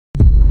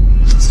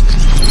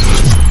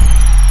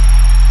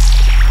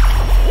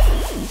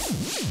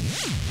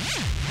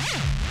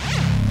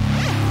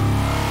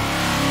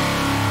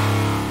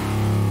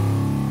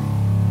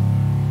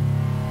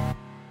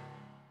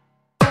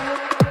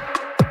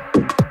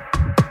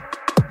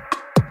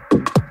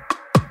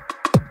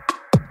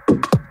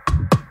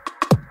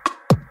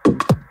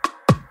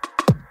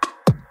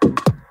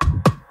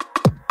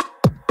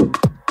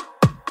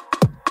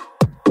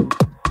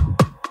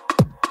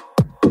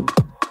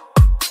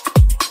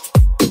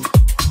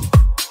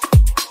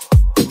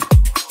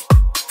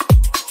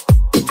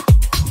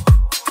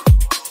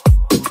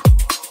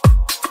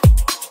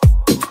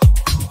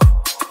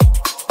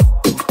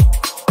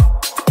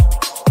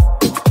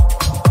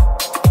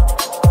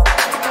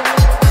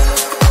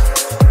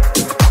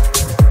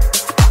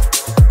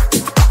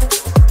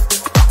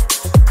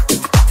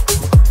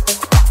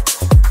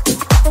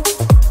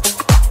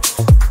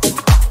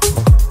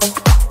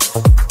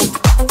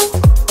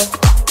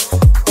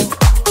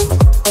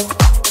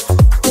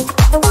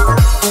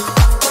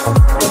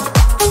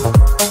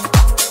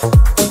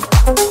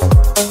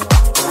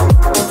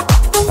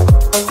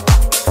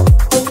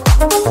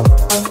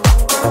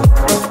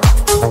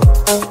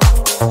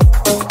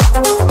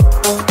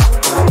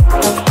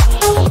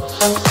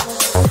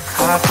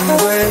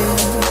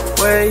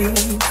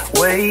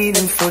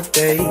waiting for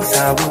days,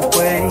 I would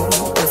wait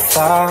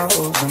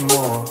 1,000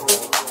 more.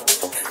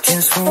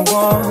 Just for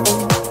one,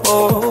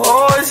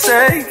 oh, a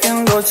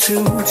second or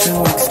two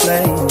to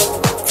explain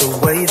the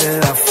way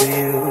that I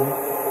feel.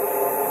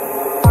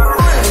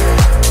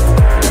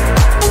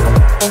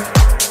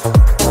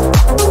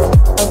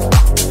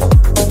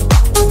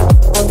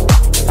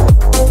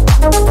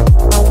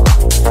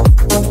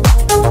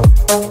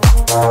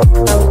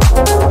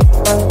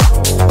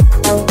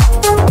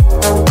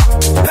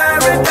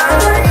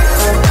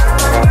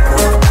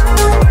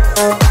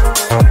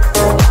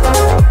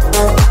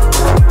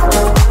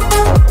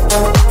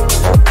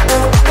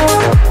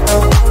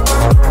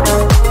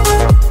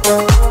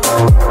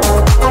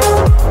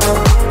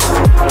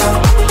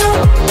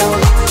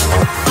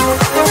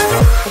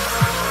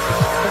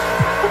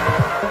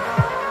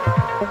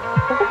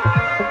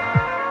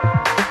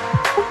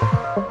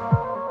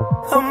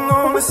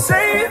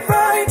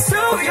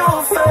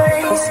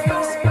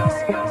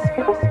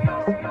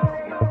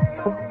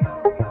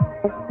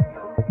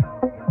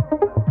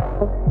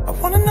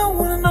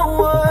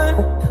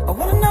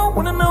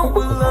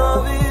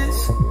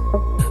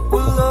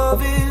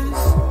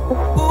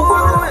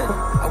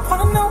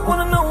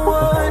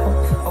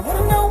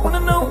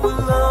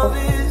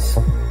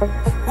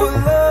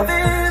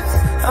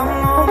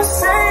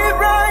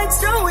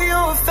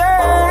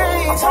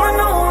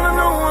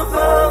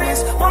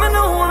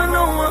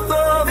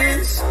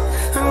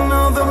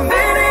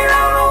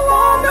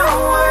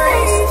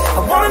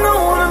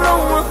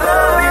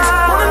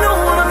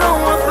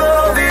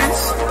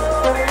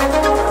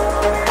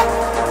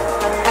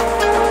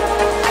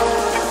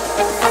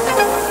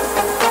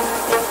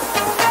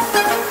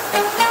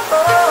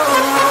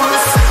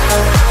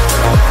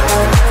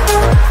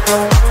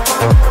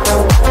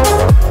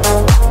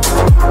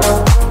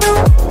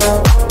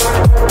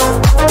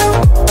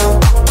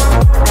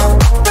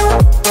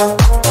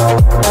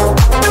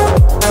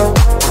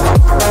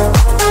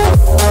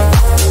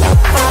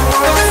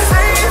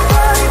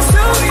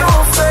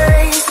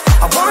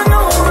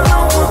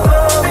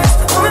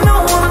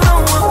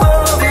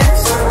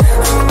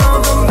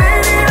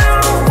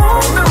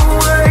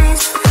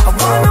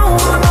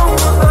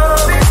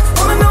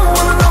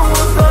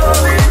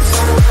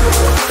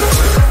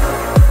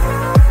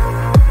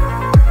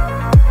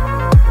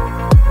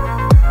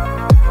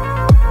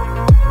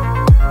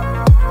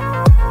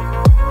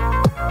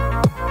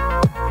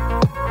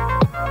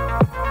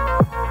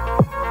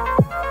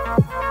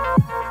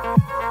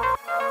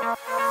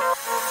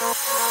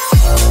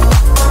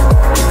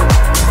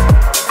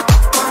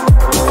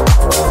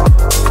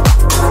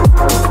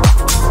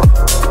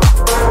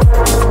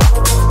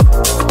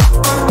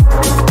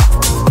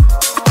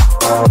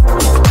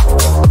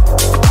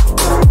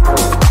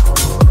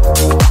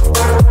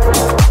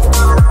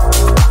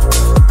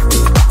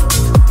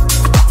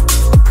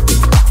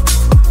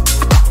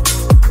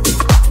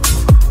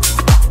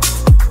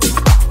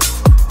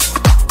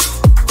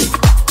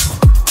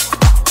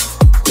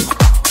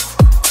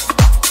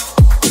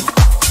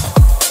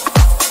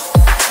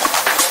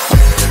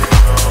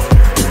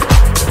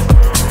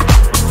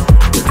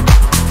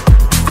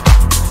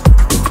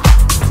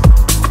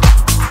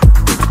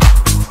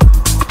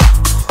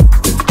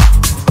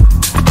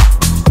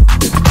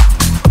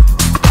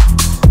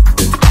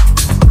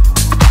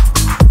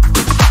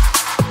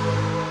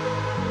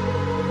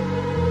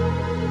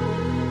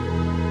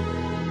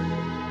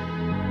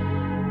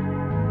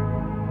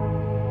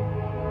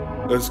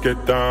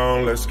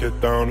 Let's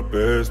get down to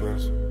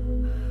business.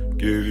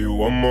 Give you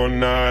one more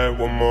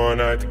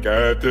night to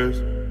get this.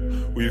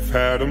 We've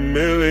had a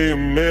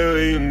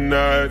million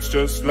nights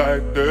just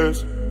like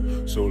this.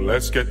 So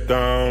let's get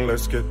down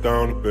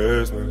to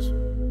business.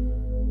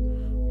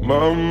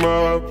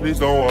 Mama, please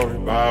don't worry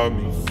about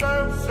me,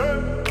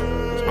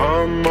 'cause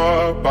I'm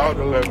about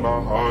to let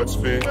my heart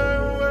speak.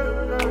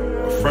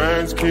 My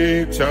friends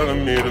keep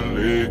telling me to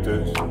leave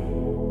this.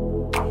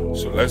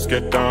 So let's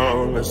get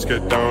down to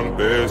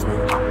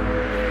business.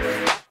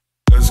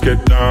 Let's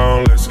get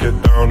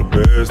down to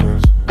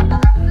business.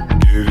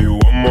 Give you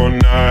one more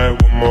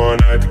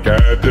night to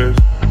get this.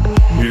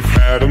 We've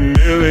had a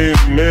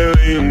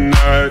million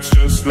nights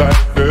just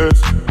like this.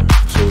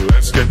 So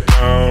let's get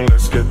down to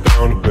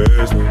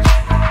business.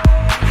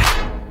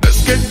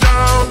 Let's get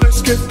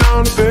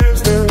down to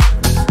business.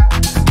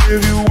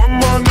 Give you one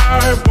more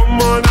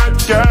night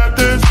to get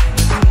this.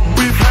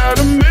 We've had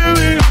a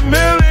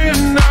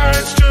million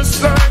nights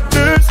just like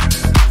this.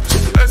 So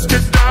let's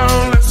get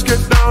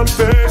down to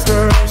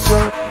business.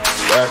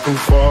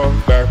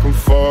 Back and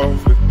forth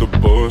with the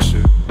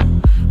bullshit.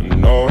 I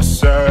know I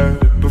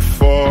said it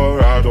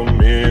before, I don't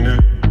mean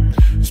it.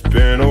 It's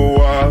been a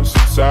while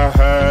since I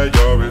had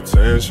your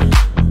attention,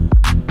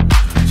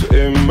 so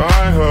it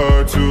might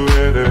hurt to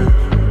hit it.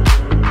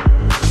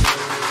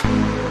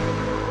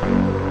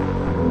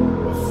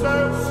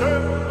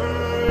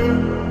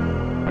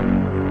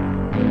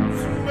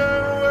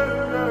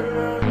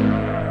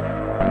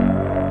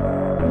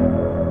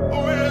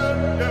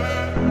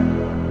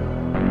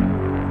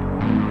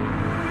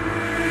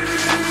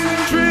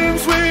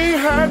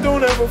 had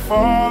don't ever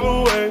fall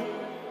away.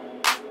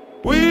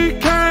 We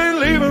can't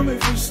leave them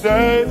if we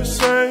stay the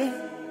same.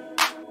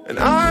 And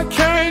I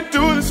can't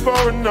do this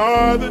for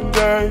another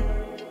day.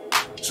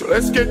 So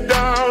let's get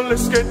down to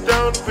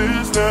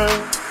business.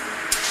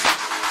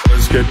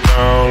 Let's get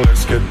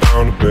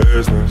down to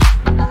business.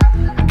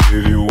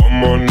 Give you one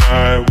more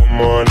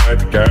night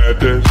to get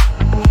this.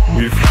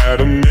 We've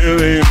had a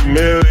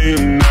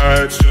million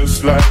nights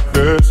just like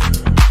this.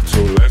 So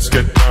let's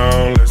get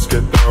down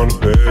to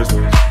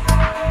business.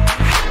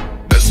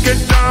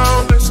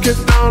 Let's get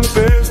down to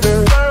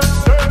business.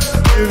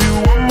 Give you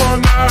one more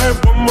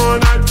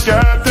night to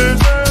get this.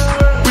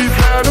 We've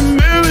had a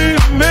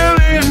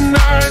million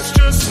nights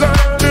just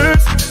like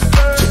this.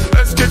 So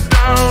let's get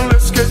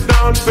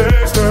down to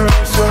business.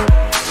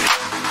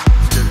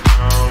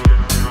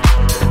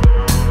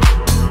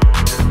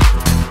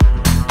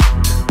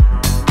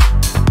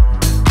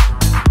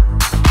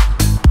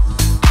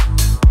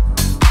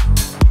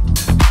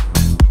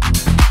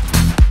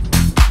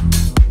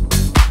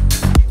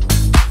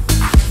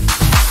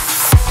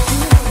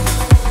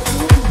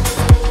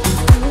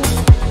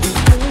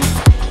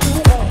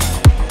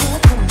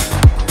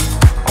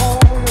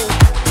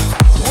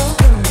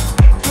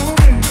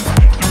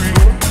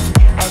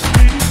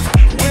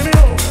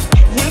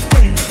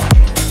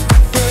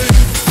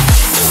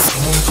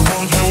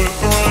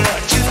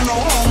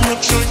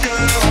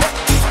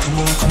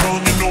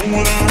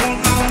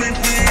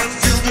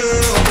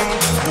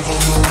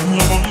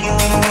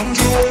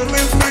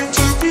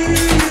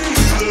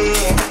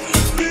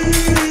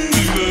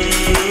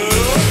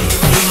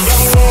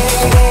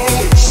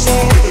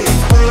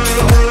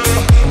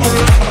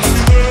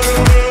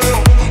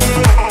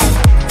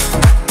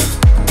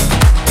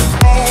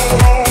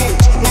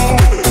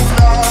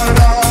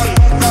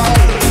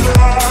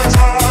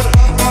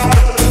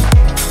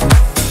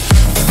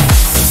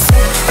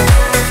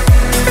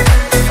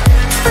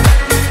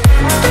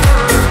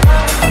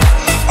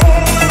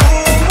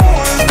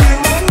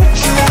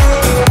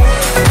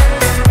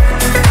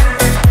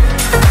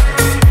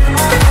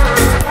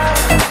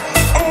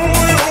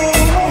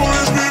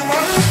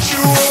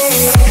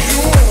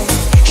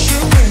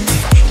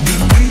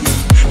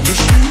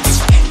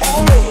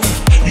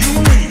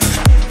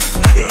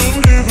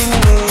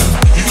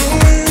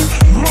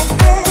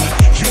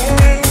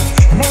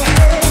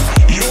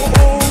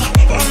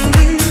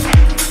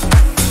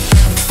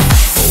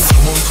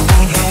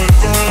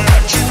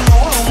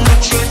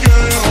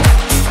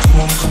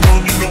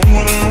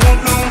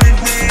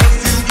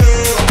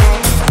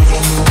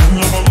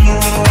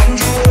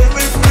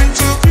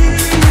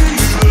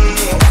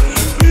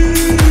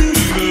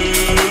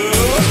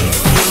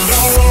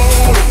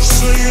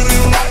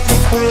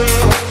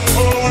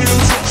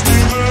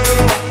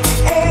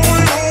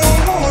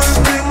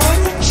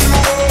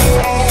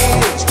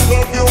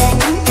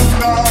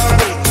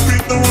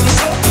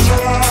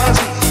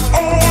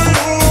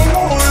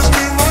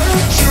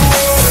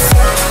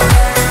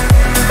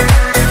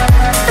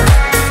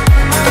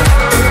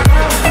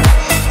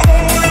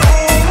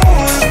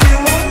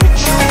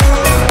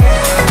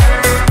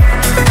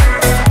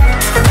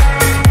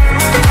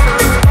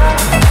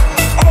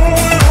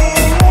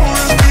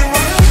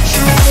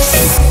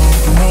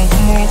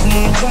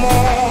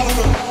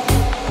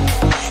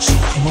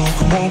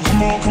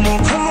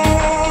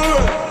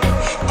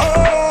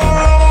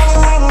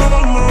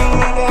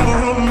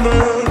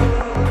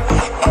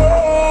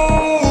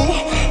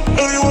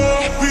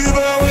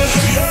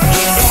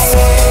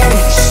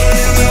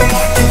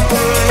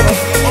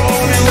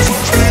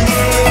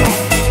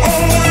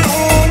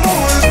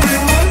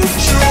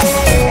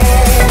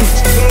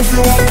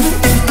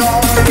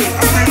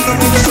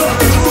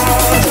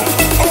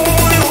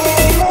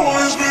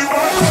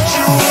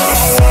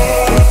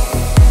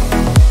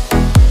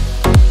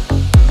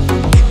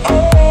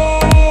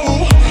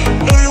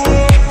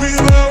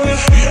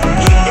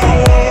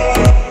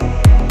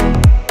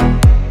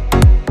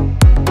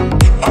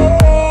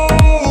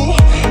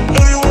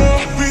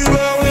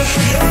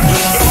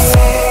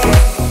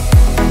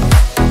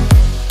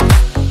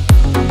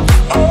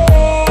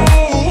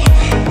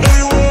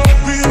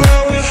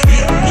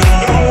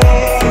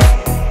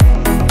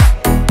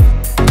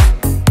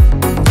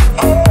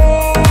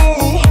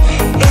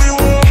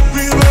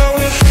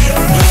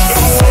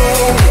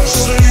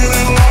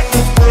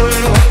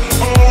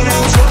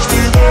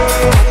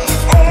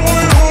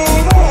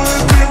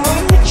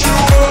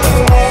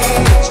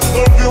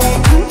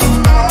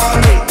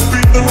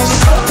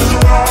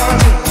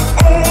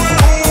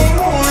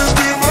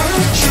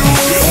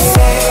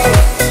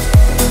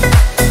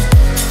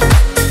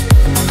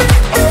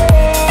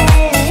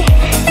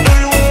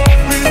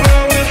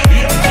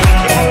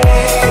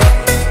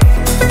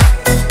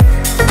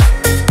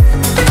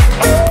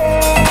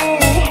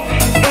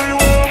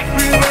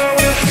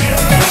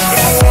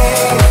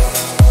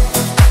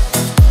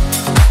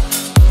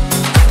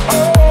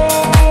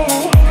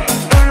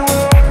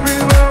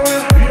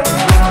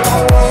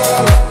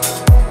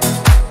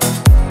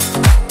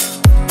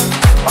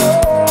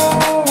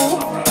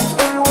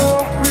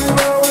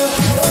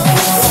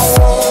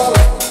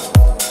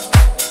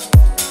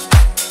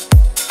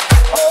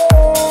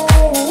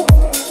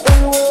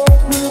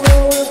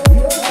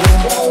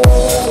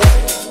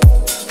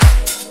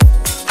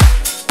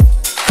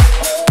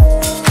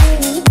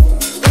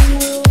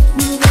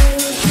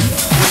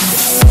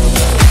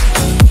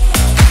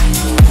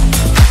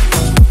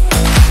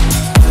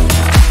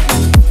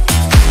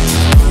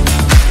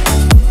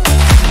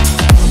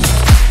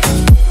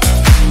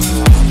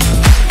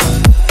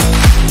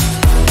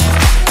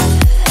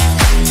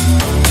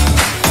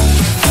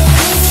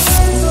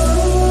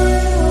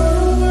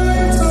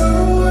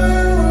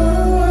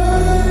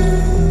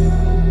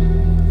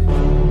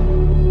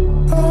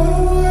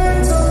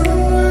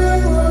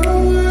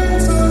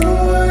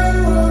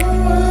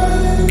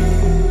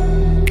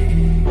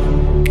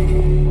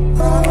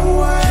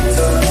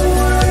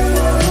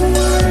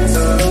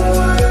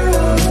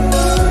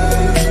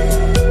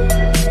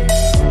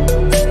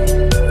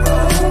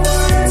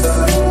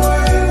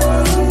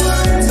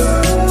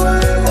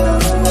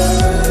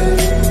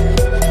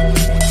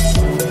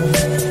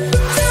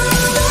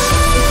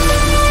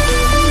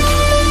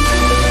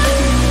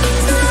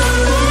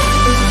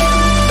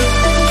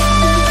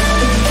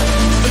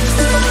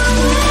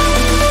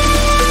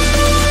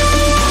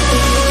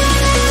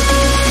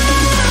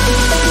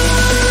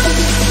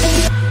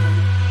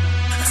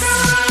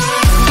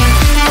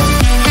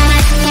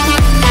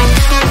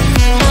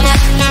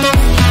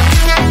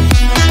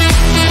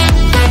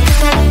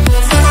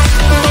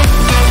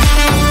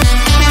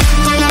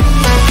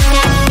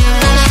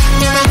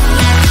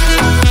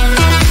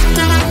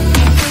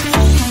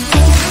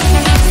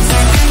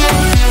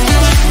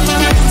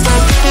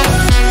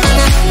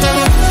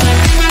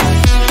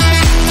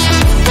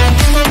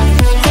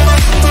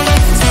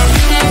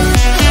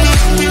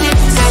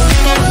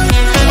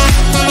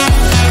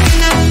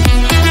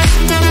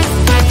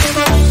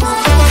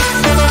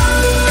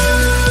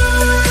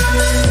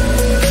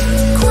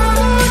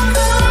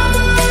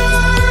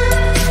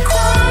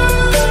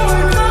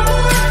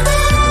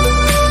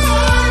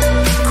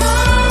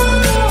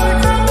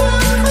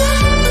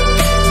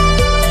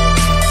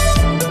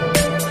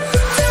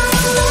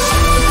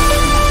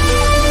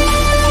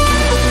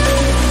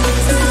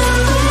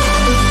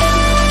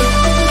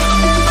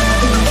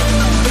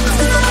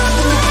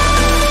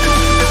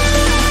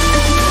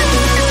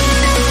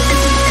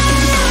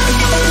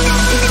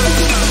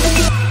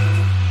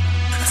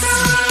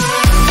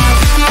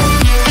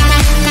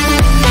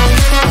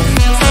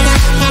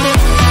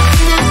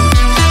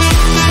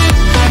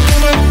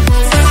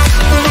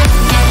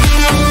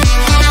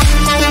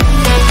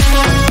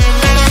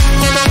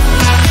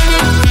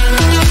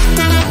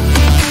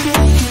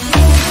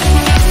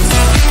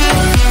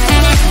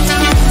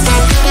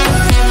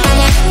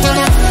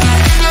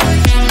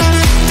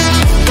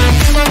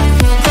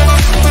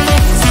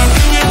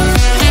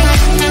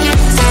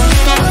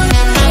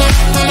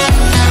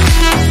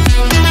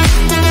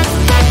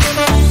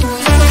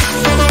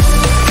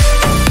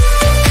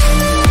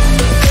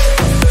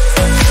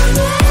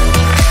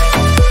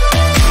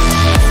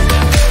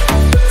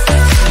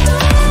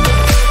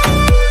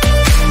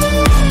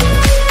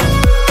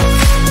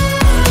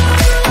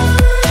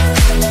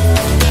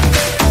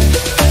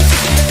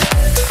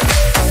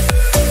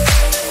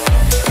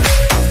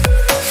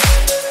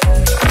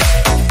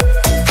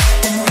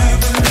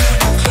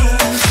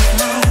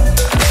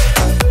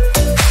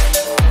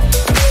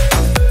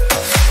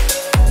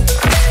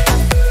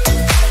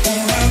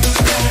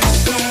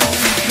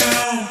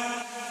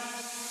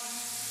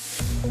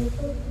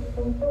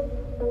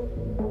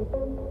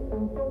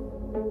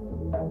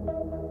 I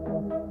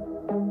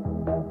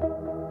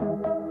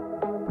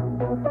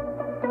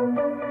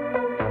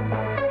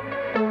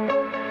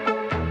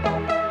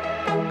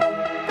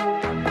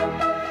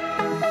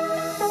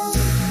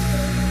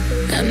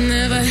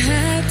never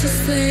had to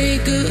say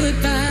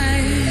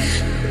goodbye.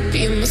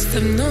 You must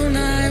have known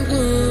I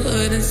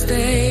wouldn't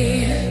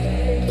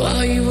stay.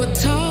 While you were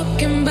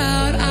talking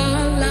about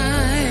our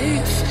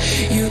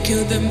life, you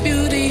killed the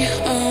beauty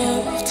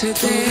of today.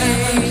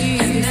 Forever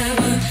and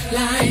ever,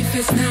 life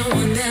is now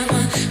or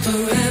never.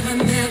 Forever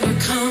never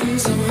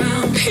comes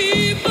around.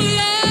 People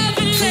love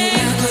and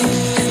forever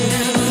and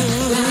ever,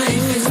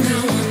 life is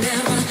now or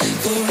never.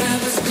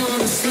 Forever's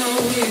gonna slow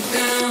you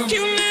down.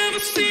 You never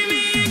see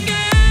me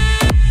again.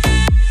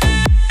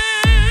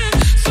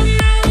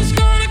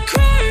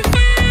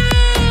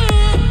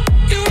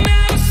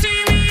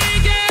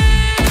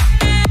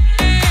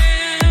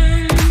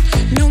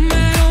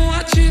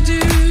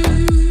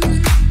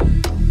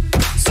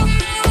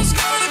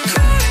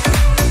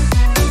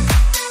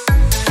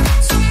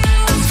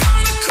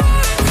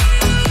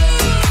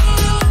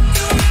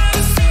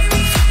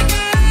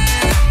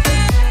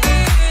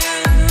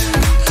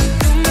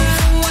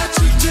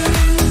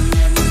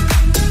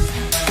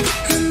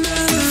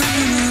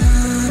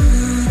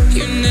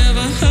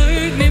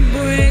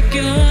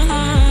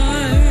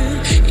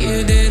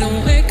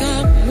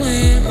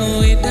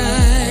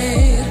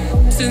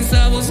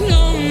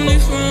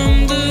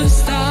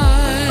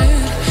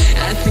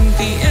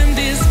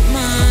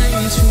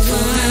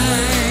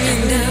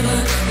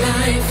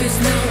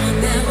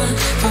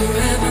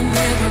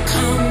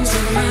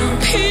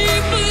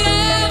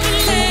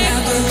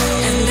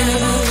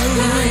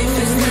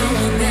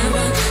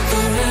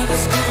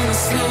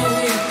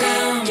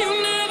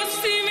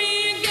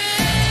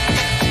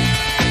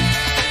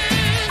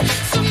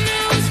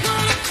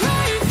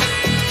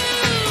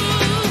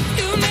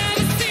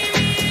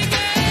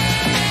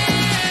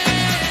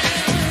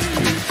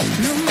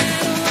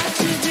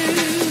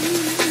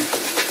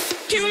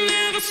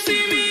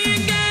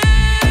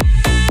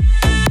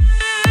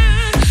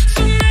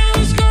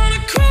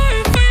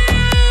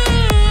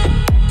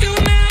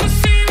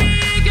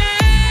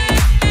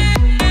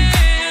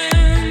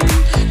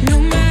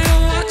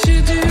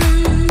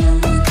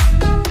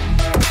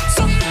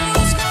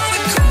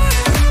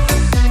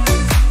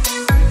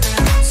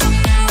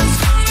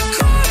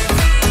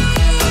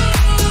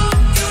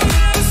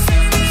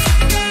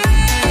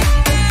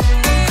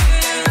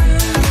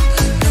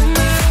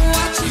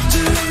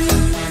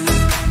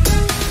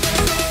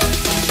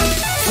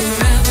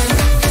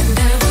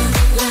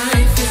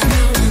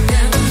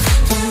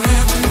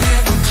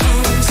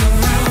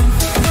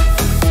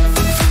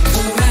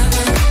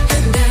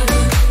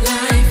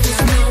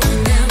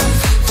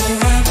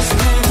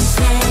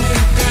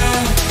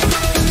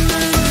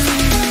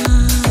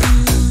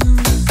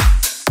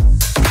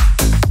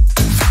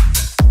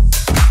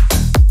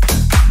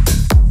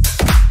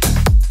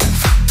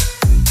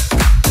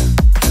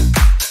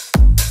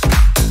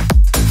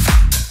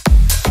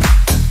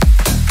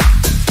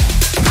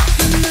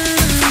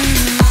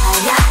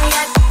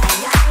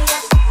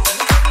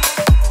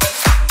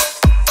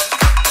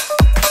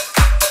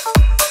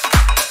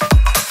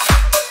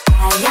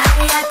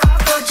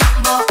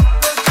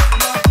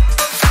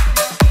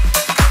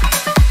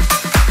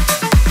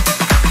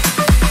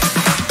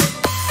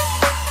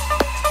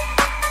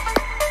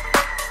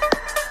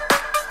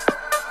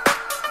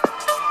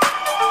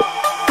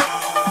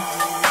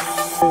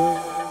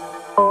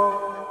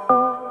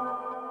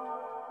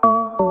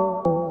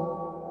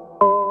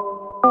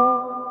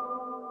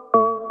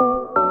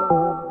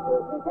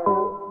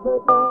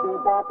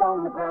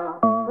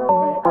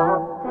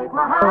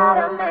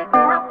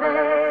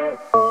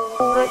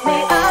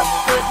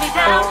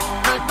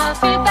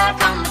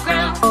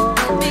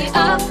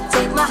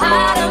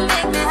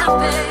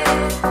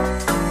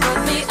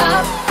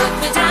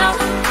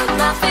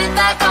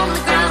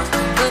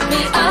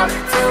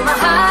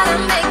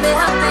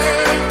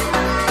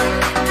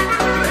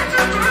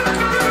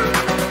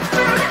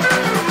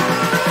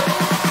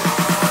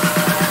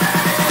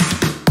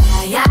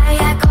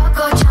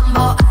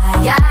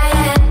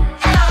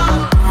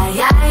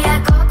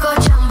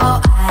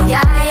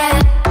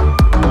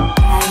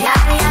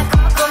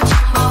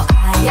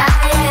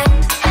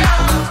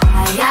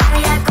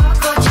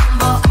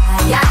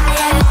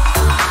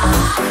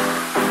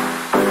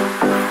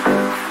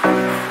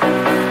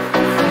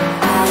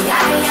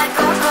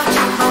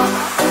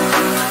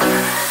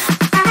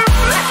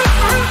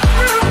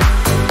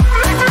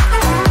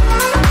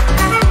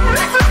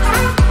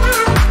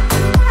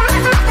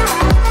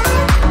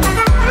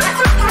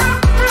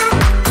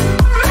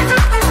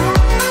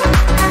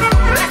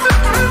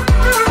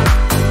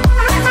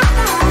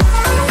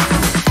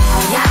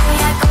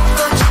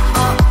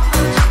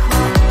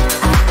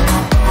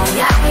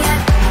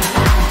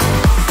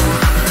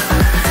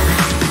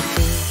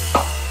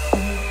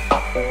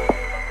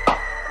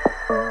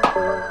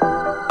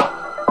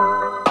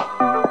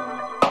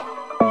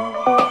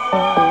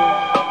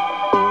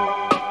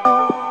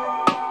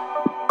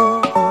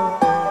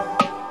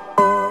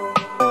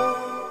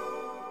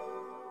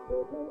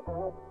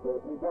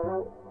 put me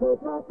down,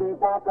 put my feet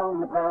back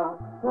on the ground.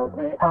 Put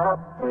me up,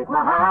 take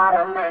my heart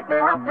and make me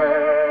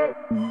happy.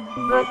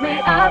 Put me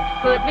up,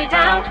 put me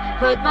down,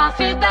 put my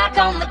feet back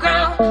on the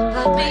ground.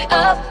 Put me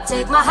up,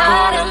 take my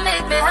heart and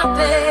make me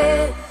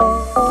happy.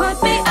 Put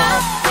me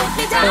up, put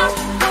me down,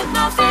 put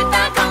my feet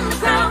back on the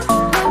ground.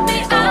 Put me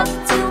up,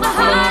 take my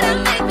heart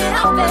and make me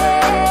happy.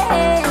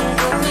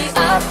 Put me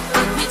up,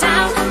 put me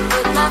down,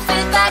 put my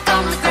feet back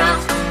on the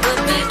ground. Put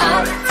me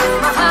up, take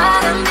my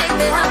heart and make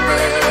me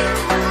happy.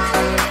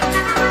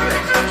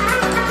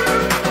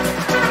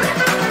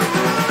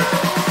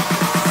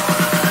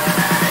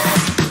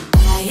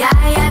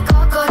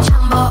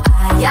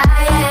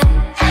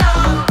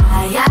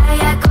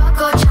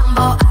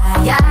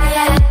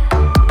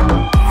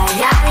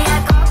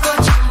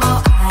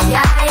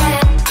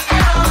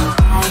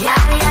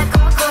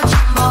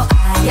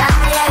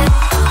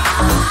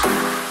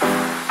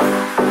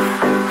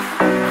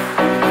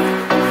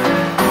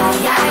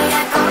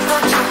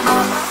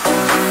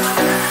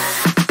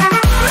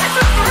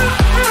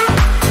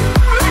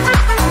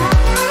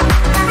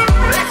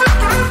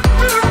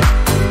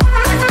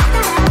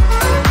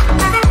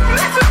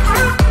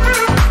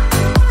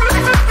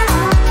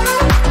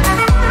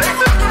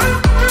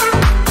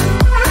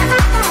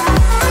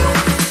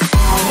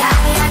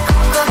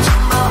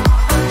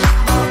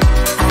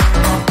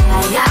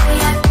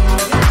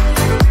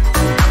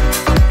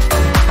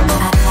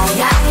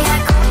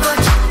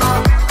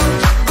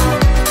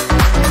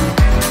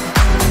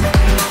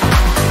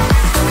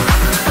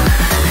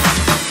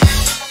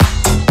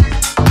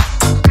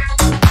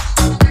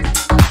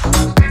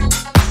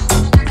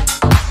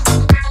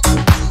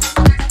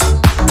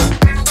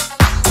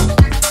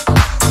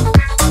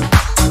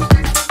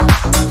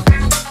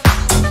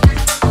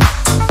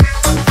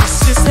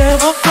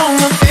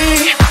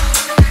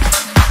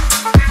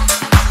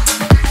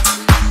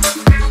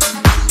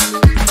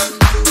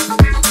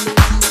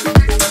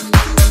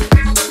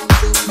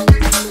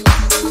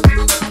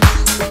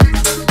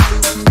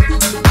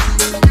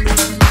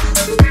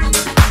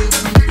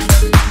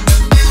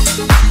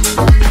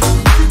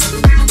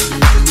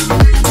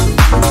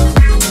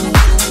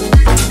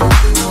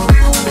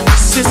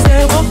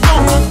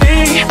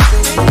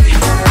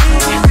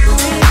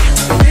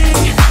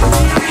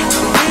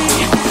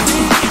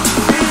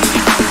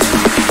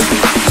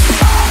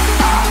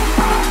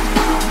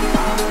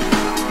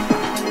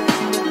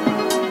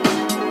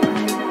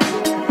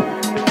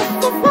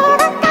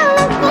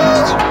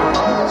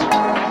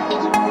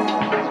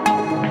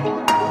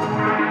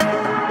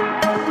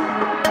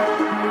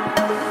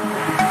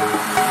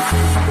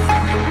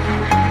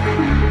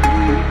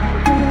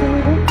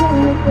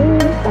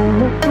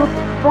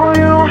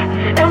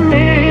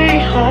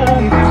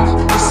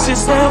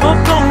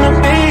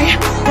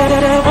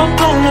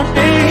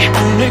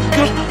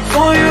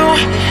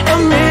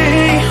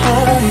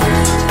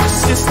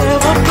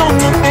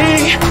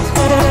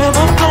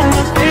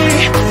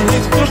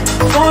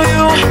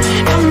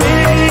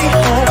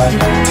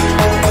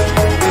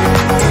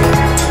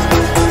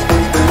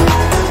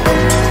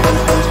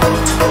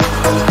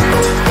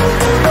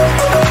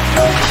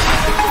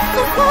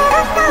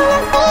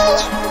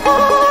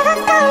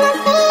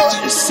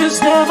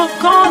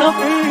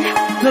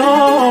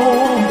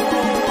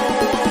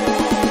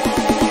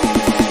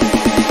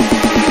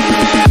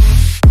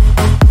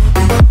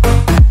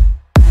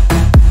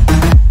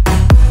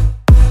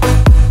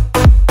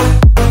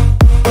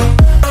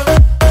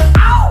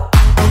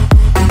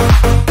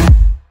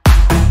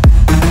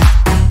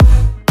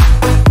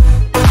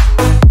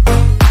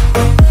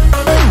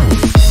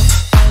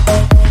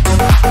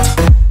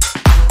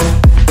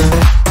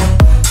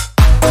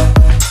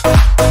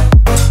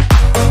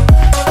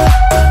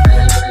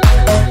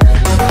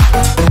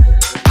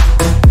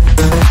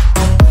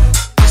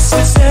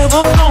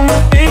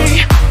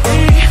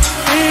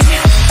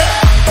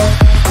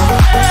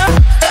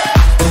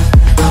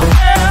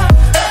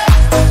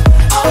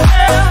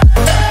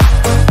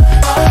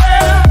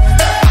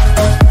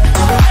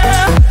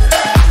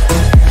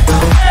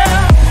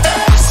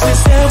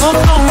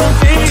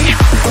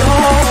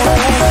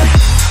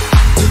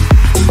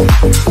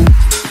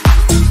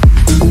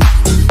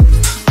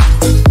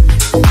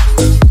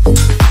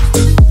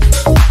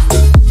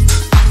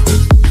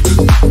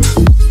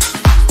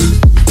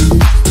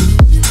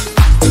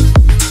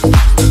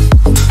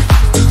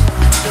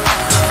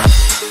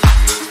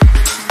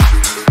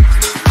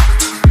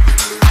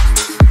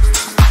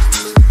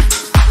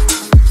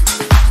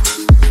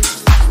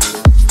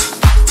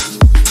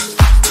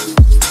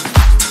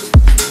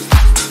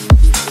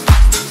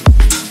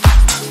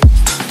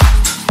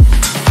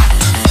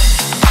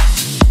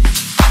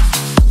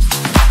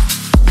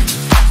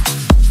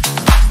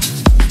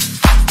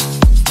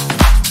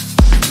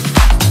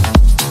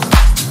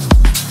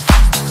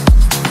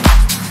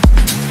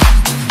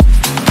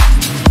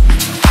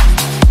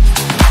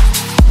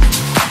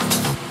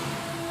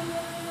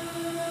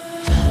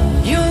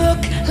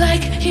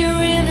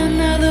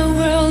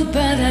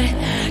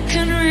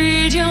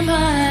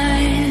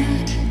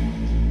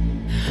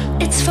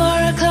 It's 4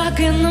 o'clock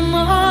in the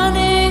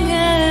morning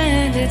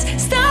and it's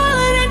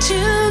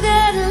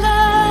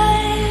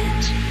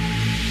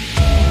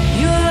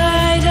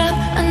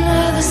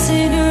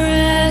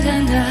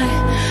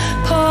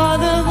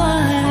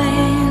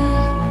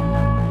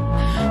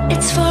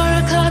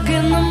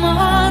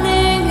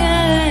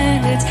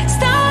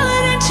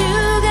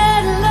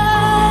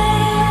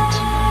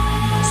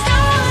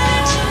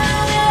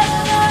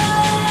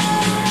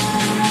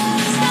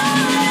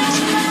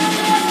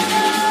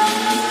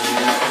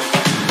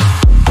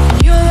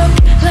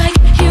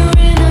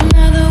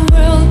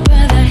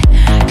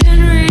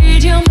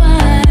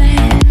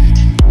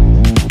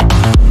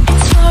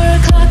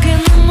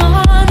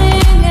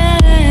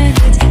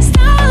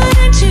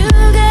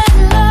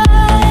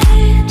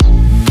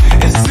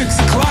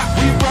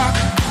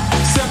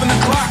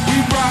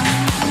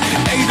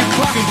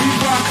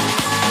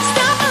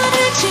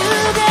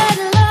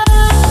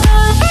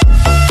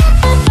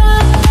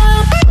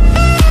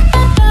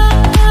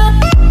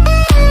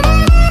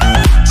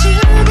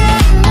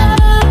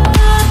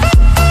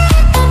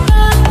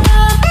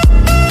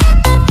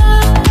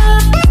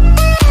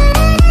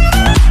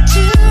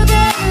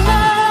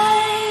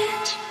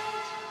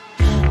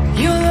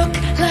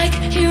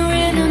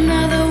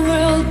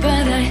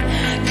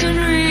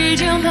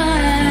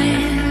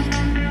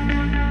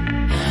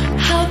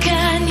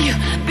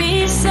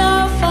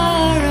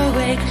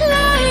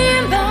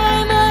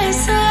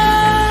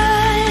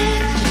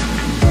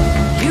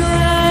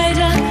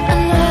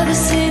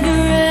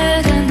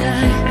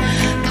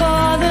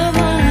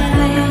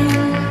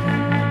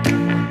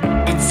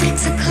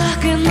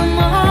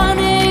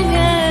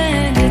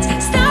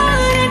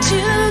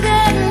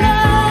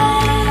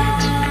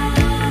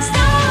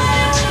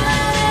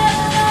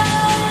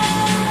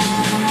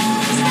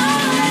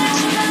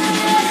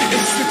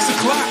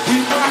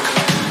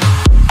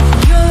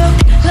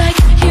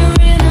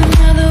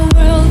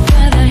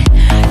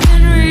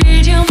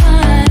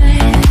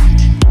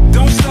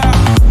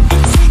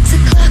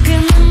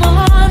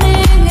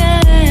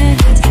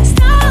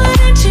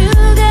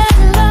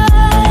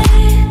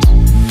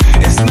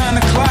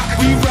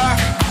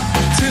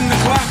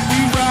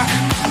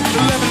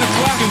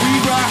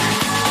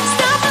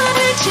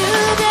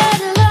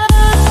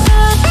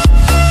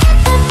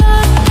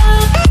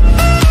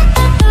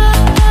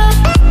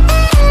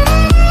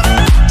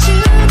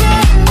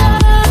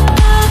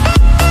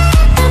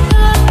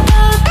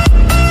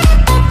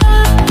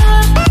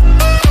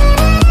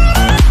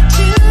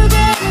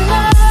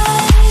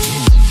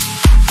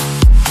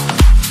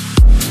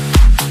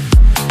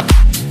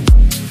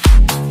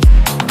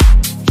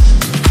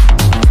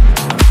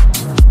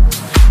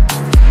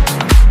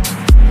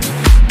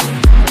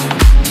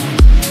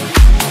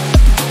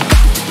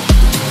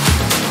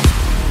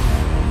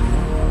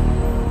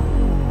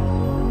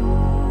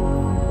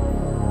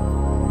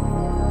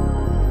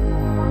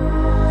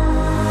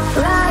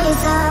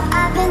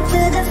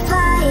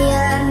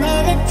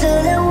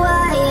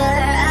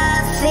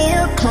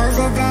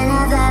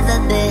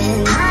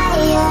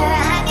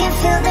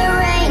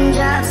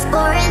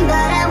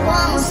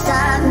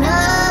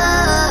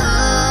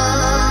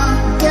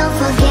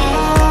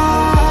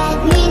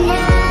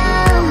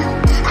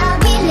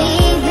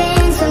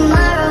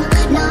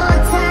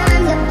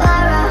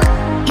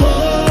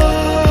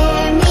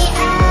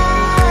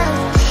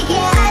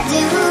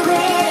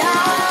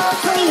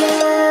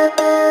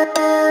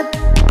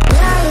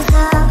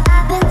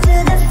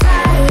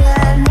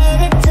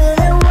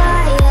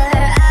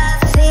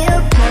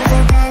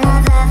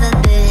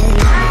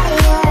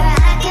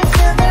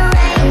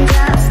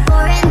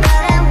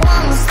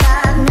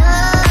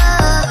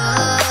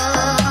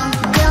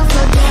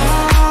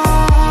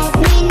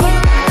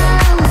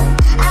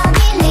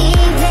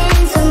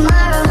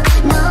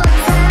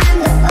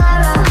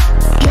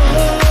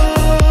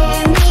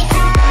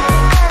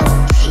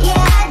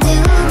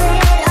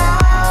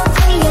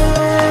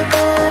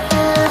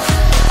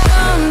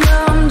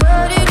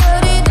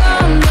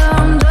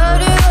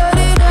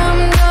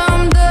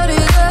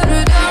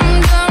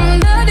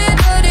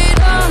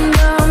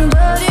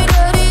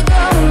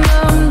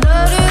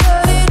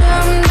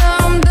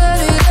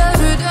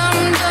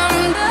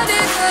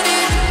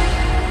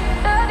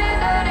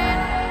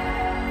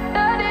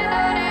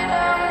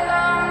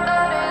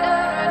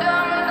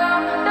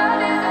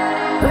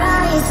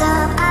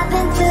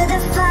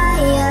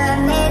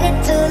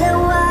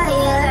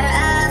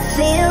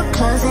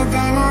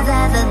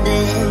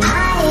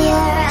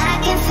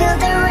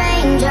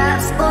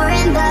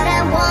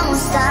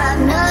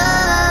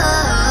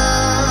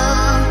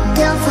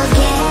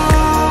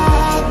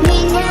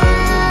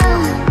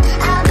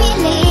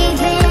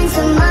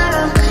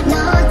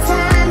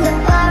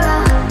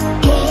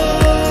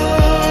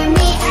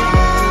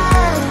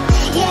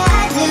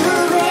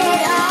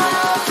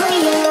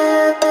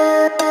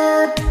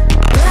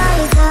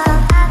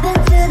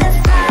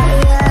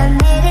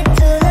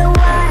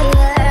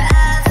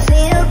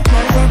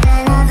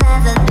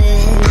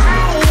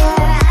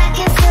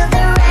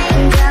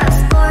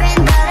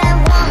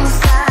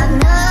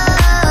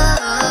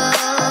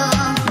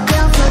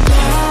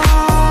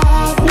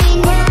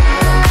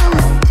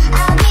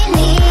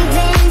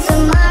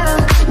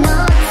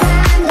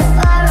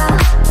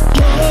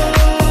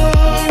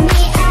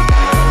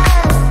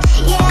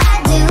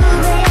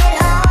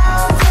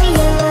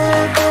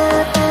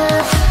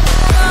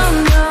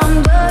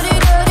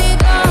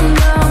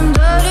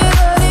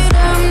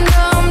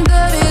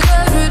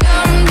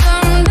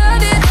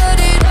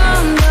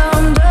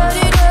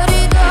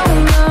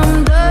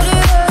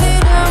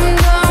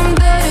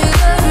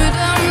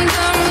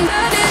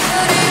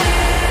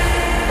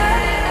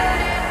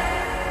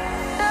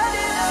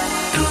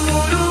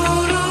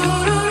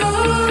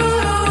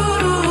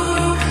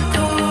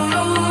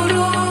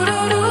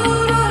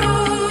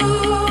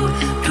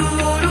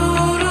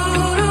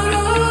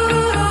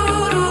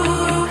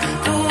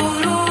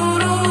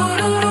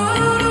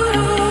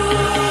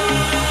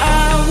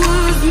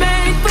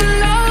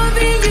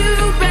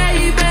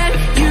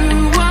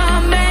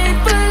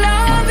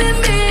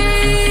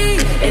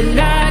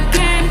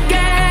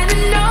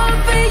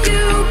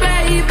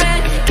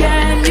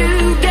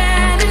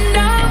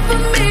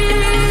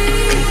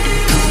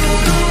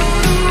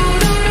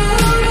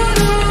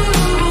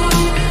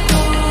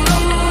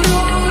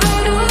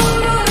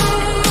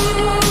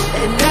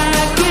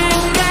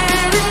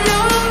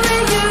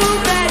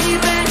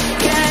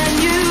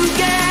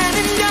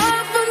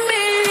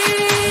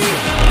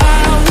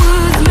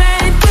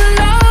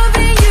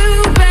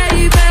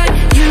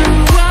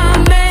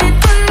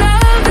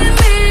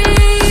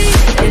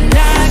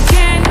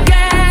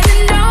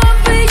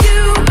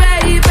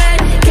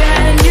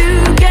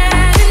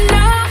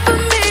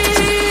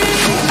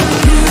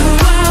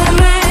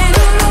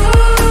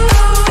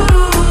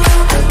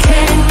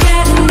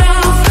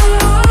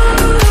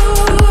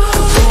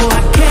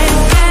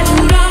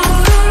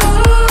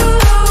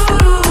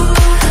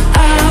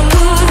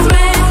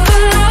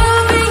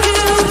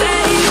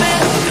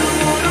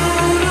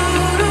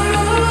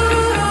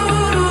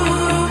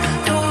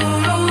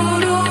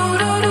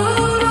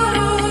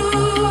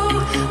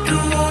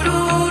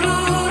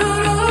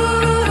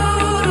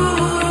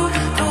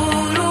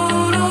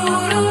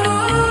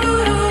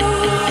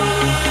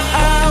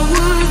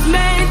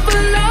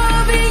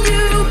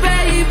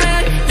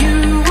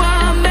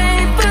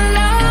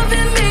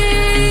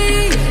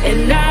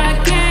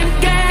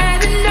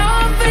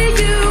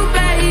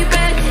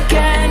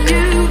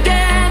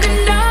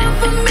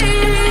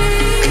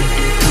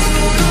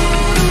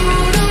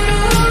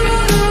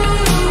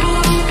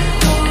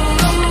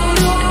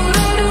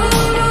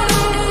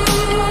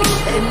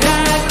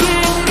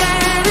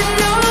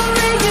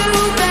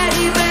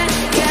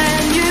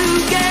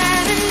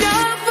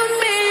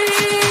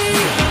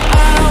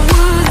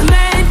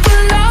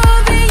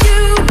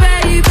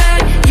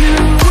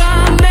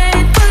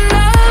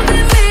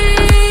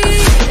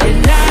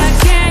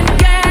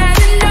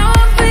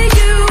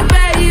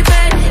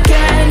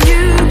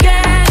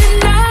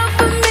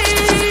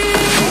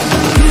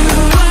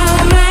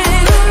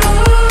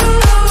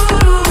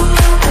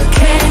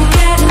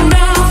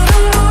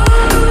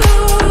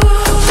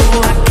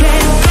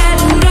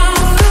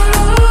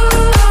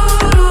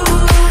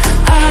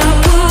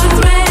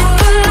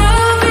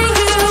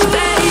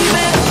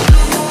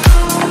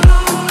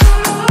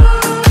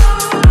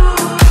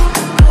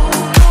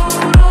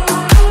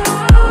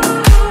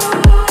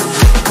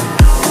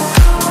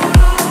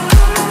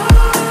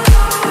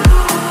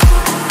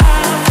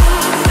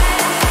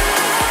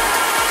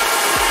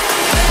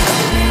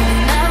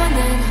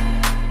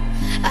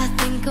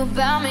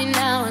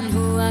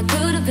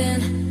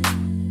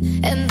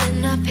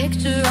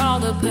picture all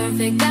the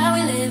perfect that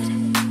we lived,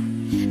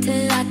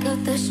 till I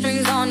cut the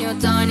strings on your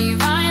tiny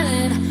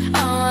violin.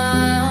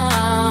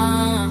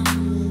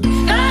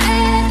 My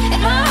head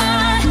in my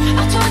heart,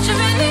 I'm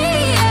torturing me,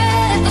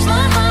 yeah. 'Cause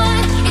my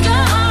mind in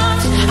your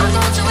arms, I'm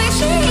going to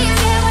achieve,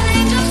 yeah. When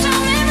angels tell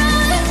me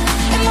run,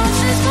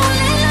 emotions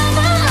falling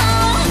over.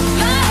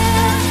 My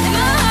head in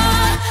my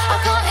heart, I'm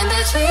caught in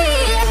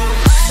between.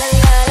 La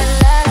la la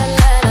la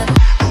la la.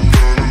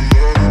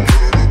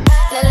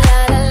 La la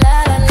la la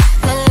la.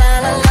 La la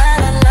la la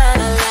la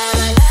la.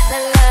 La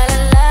la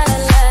la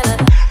la la.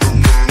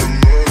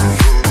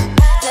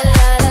 La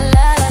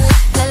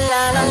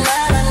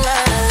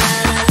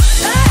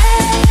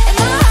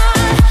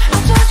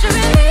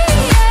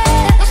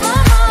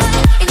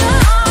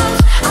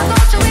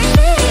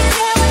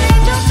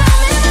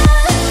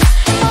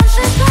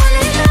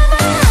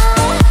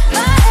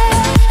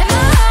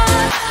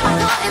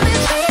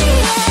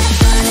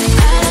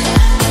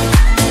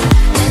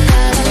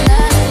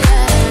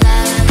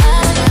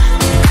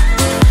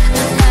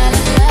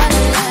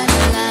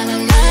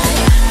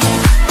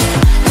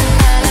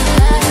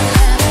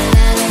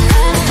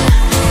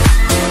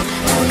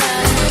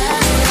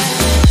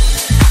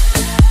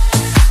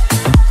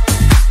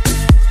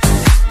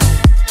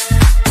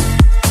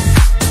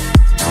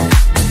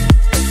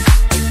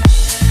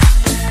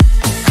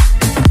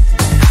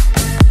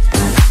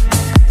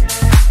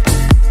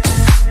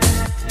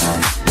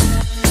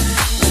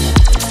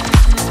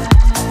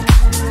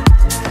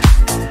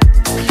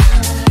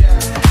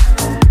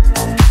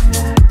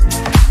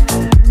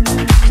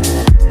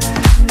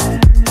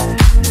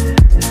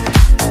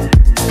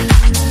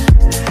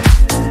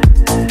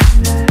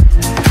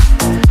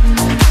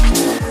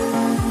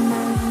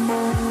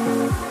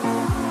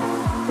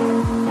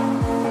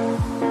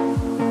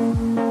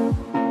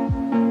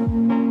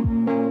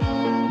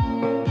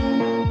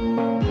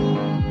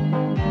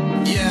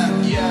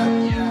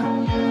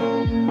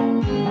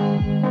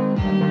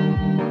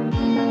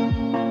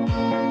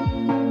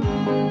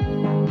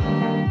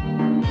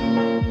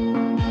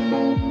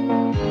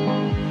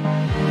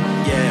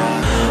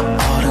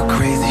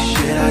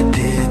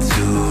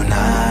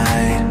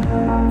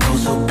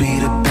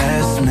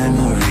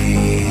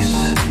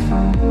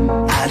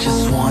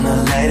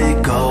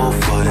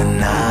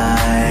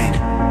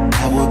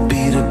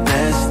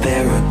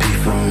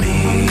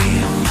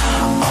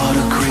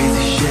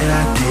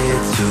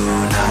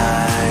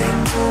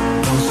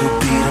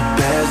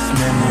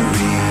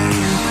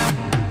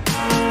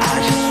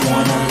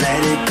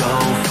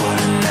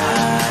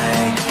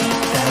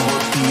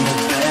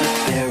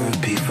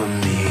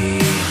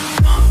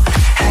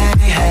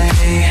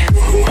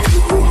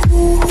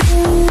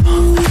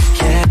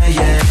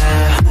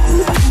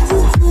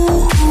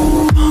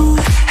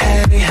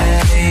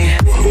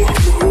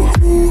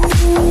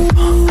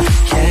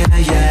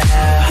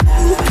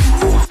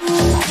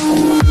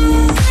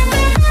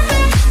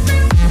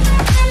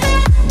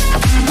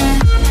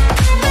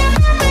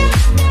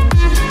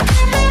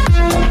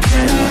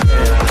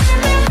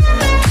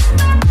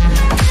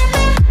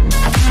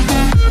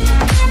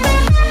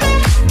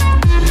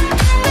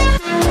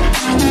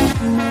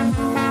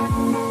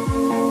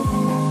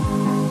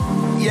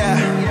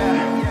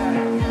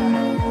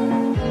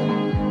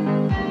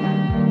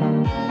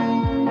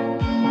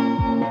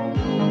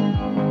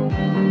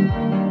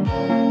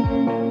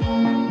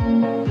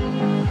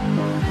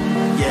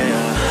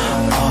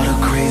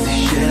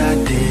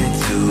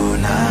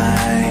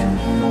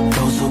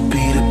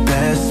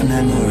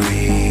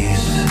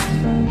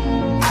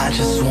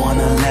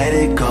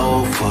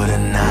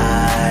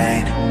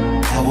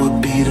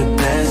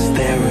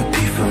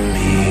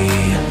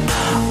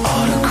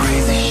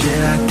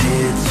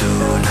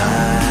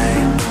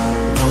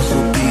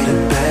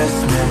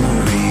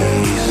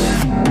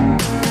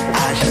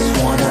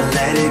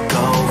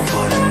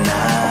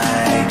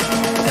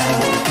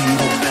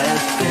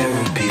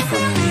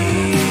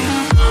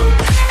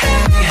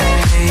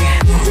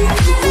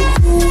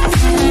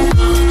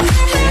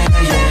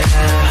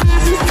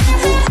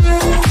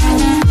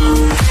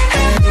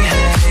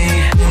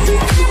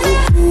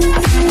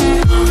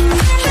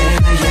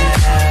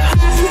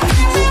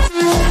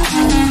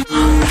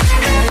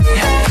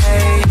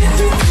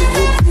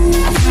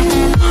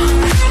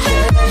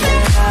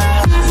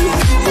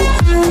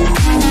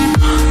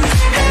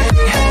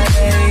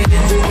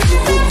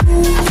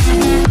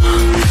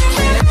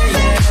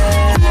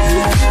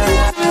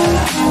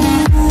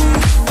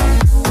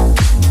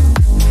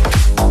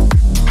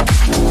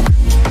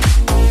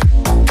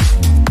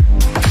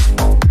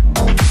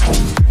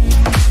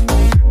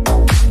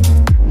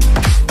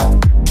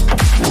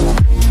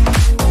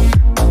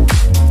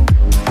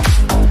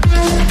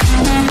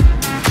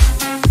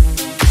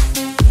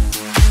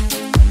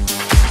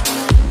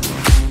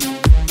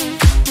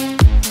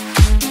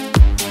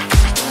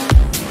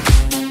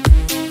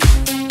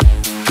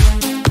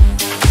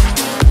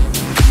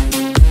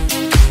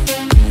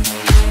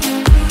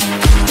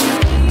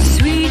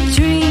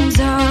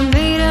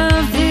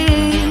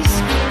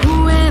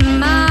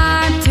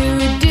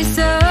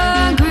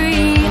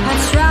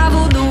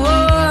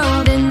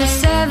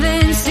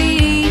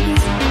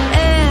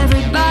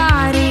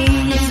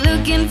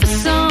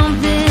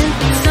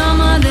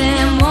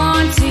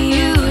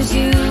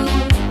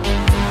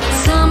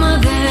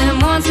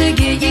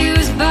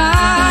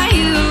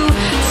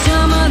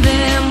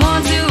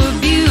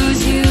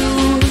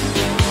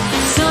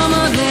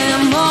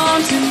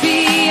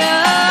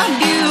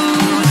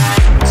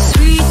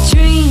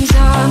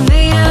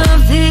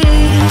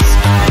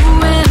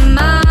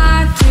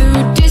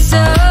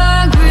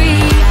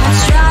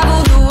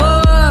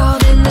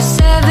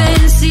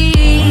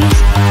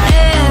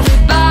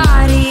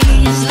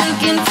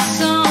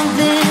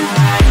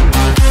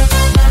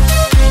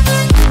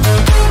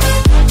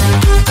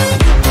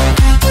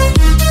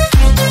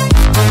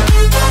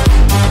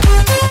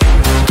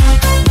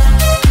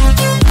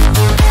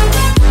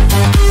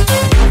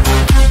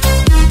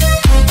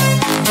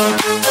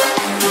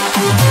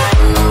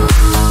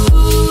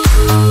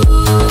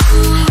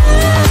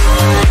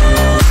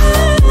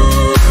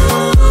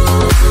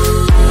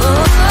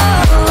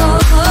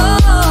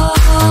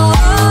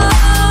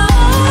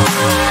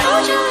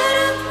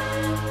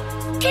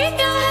keep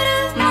your head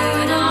up,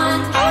 moving on.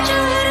 Hold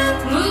your head up,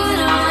 moving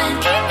on.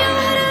 Keep your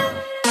head up.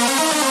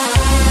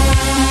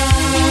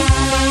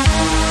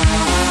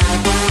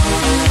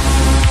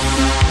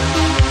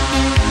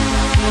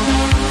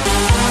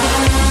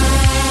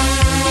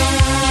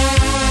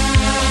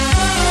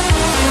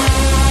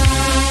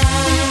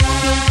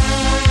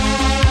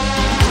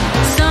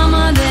 Some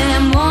of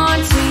them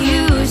want to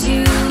use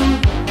you.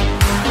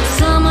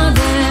 Some of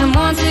them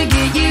want to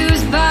get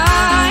used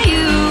by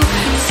you.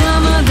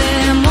 Some of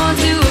them want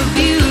to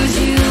abuse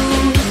you.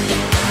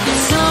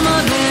 Some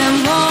of them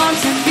want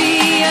to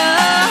be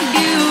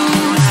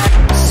abused.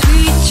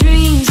 Sweet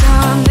dreams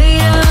are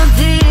made of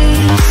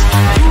this.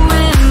 Who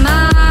am I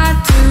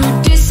to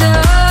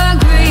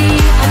disagree?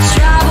 I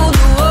travel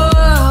the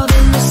world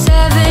in the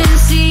 7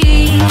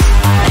 seas.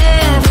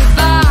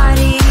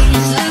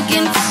 Everybody's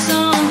looking for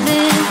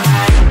something.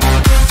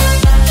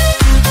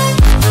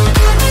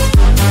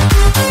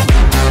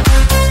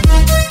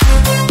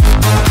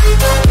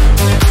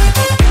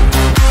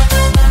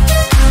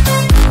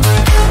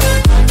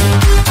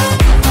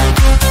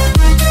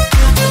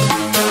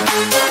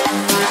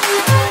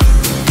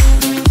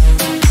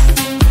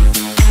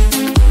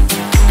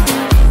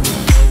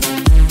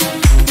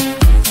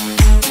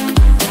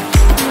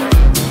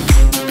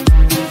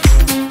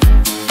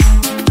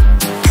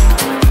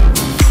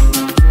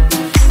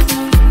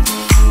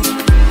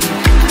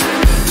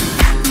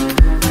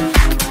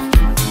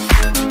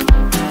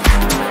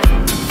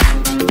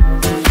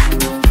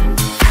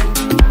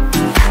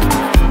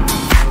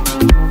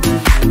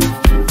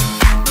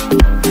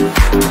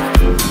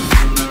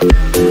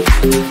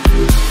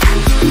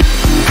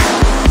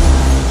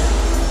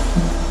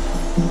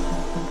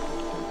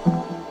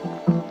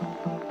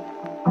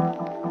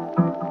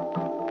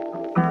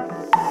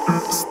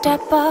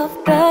 Step off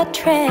the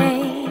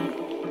train.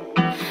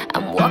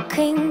 I'm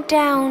walking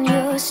down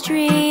your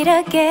street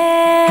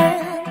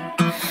again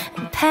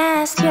and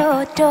past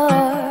your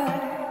door,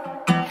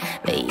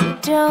 but you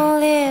don't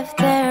live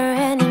there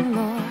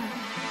anymore.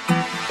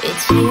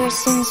 It's years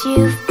since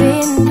you've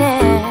been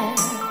there.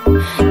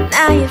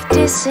 Now you've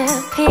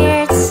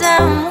disappeared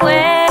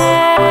somewhere,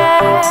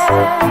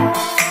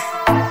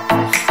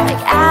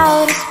 like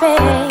outer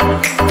space.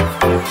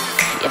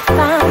 You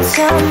found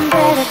some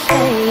better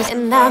place,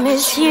 and I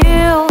miss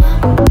you,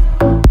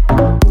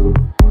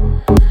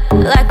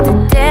 like the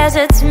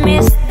deserts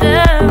miss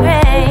the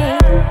rain.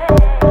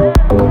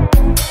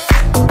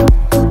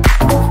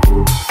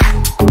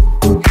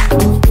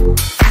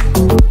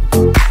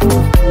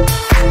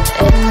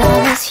 And I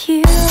miss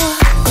you.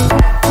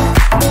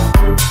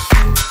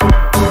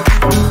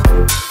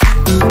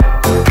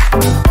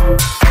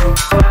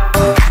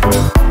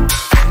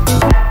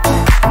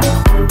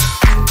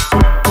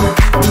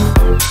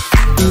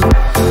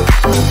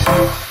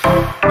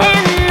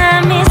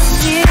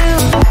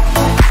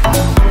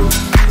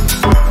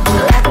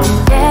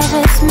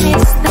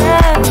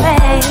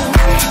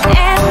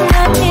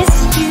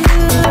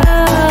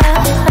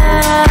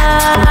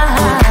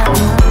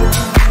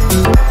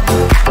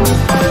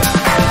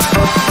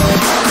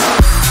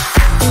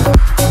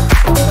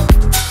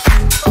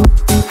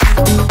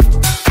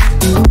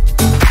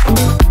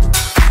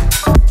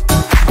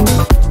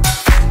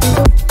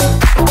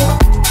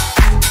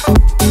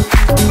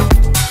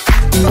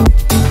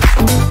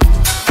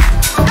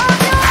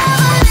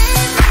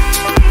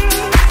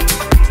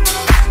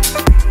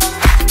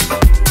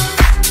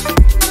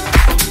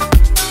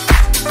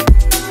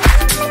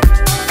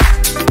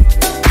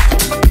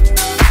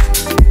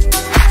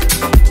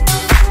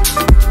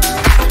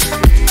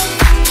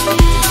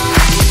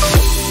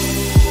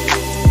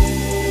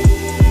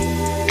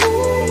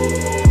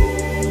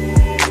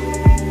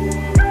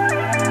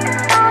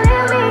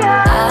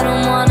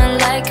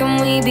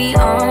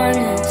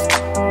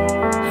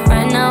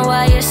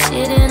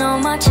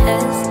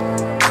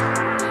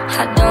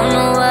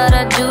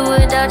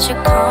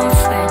 Your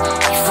comfort,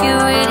 if you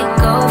really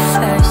go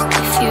first,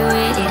 if you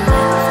really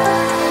love.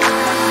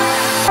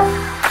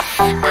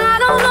 I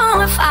don't know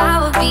if I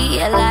would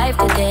be alive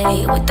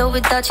today, with or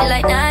without you,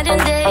 like night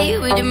and day.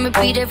 Read and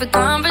repeat every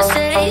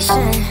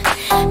conversation.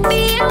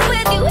 Being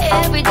with you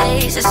every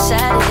day is a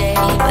Saturday,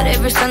 but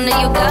every Sunday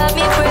you got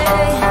me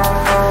praying.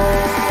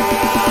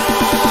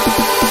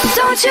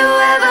 Don't you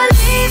ever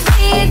leave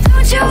me,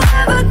 don't you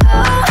ever go.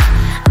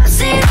 I've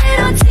seen it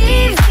on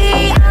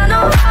TV, I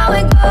know how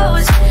it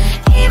goes.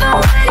 Even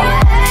when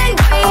you're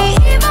angry,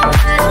 even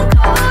when I'm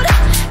cold,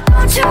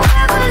 don't you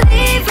ever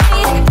leave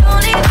me,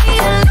 don't leave me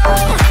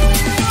alone.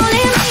 Don't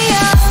leave me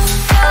alone,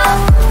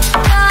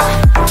 don't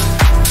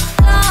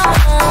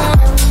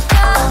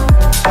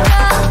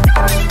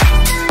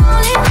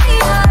leave me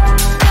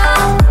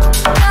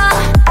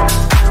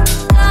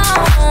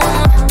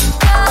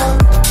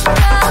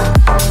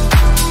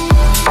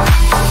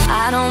I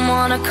don't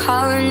wanna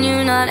call and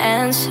you not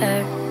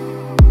answer,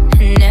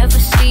 and never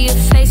see your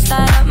face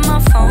light up my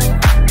phone.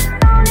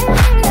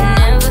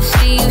 Never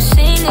see you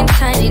singing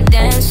Tiny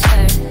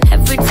Dancer.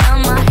 Every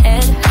time my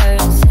head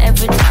hurts,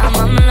 every time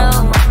I'm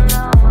low.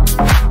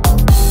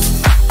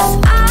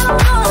 I don't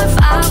know if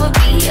I would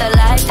be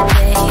alive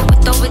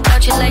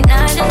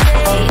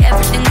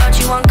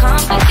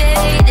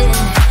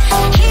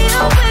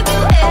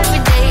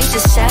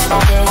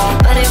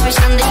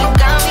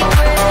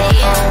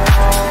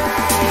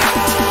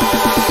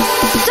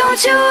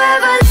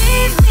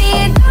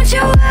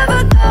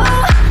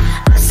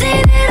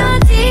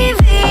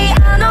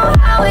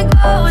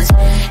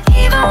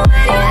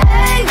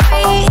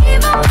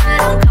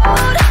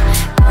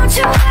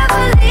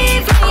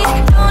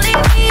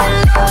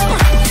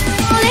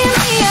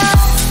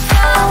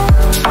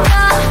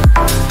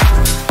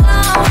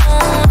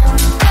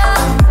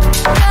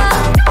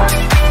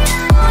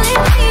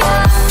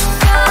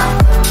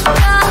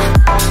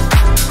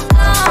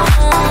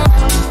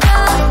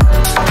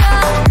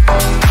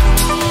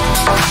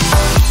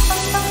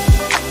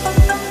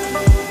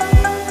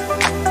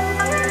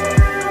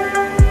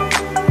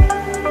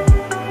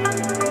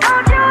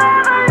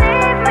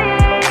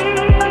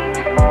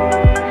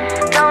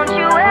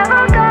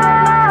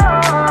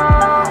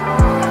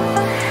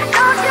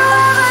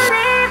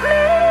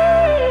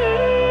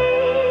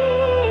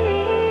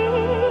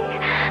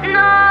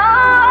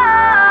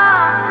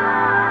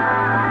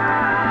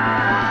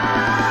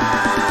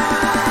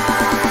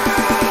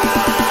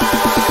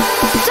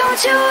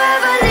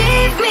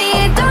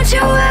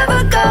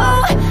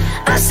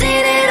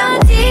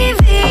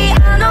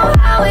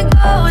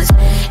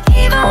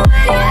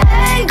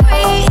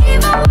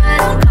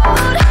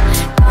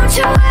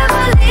you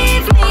ever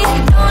leave me,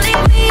 don't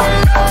leave me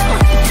alone.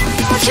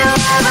 Don't you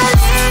ever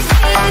leave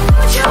me,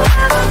 don't you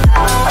ever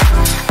go.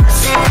 I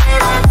see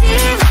it on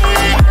TV,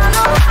 I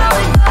know how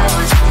it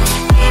goes.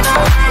 Even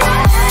when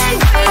you're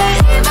angry,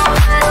 even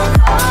when I'm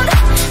cold.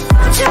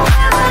 Don't you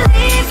ever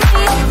leave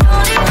me,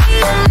 don't leave me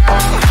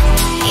alone.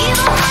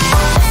 Even when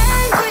you're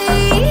angry,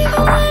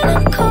 even when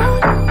I'm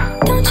cold.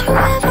 Don't you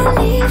ever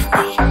leave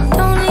me,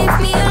 don't leave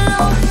me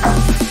alone.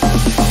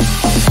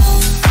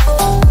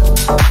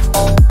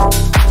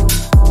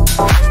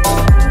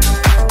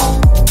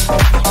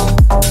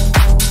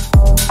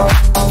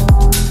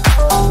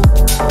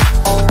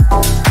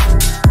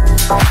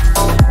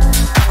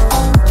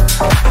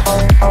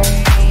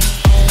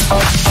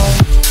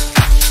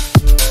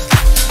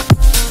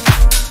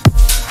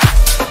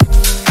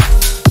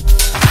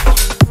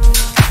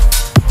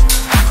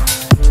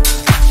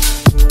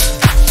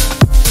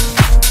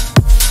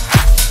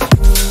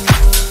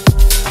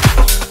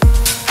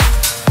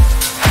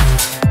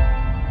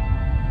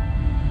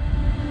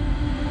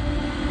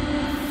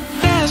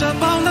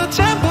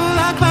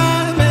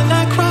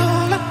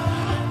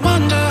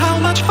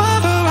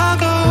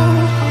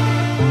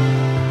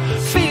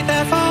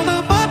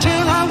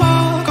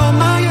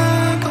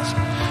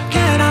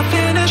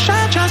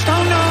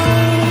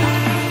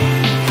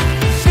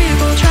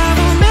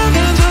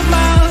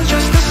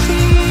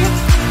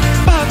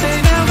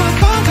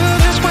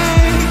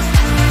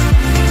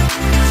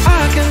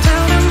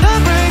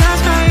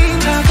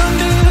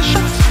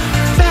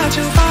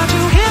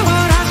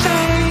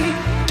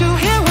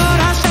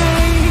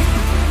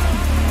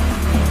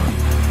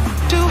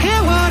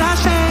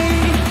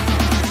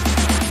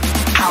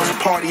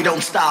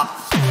 Don't stop.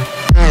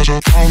 As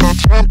up on the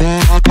temple, I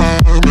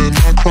climb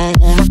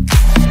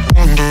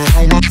and I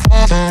crawl.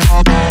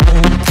 Wonder how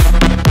much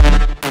farther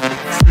I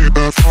go.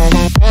 Feet that fall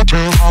apart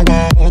till I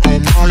walk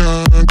on my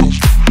ankles.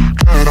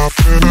 Can I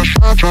finish?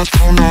 I just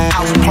don't know.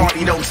 House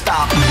party don't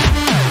stop.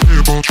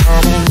 People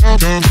travel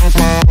millions of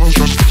miles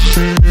just to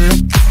see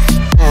it,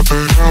 but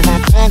they never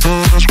conquer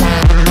this way.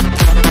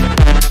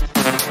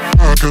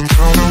 I can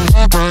tell them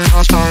the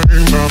greatest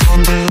times and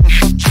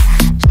conditions.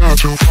 They're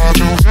too far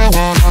to hear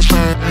what I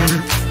say,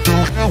 to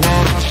hear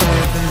what I say.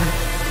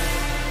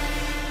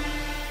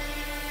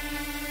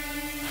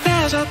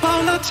 There's up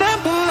on the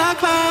temple, I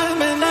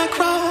climb and I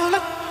crawl.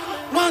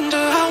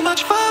 Wonder how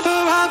much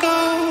farther I go.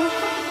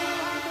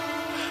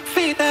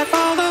 Feet that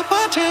fall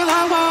apart till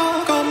I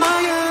walk on my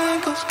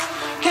ankles.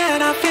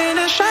 Can I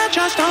finish? I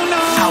just don't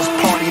know. House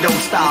party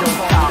don't stop.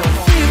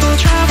 People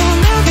travel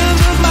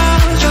millions of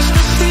miles just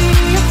to see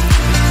it,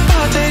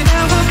 but they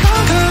never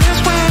conquer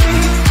this way.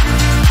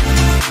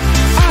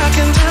 I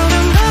can tell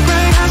them the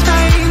greatest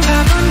times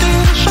have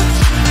conditions.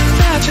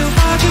 They're too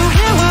far to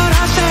hear what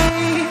I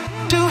say,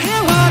 to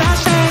hear what I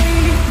say,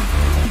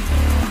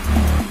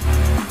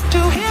 to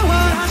hear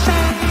what I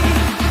say.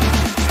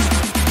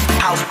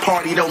 House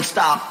party don't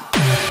stop.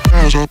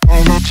 As up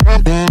on the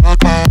temple, I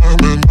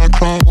climb and I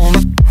crawl.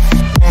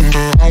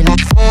 Wonder how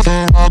much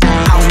farther I go.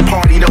 House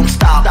party don't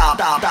stop.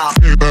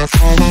 Feet that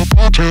fall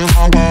apart till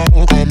I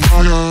walk on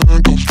my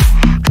ankles.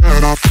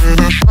 Can I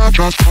finish? I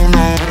just don't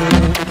know.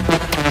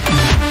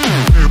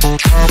 People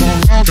travel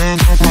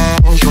millions of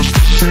miles just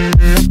to see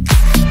it,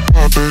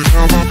 but they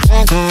never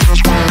conquer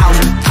this way.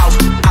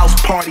 House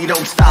party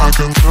don't stop. I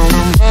can tell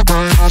them the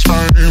greatest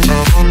times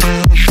and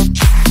conditions.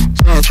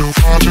 They're too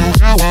far to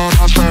hear what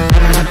I say.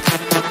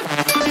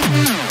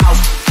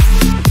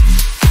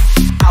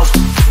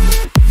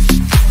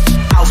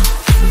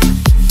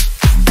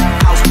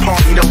 House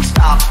party don't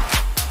stop.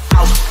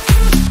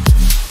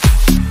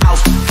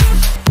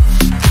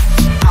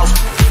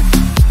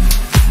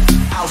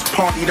 House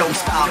party don't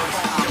stop.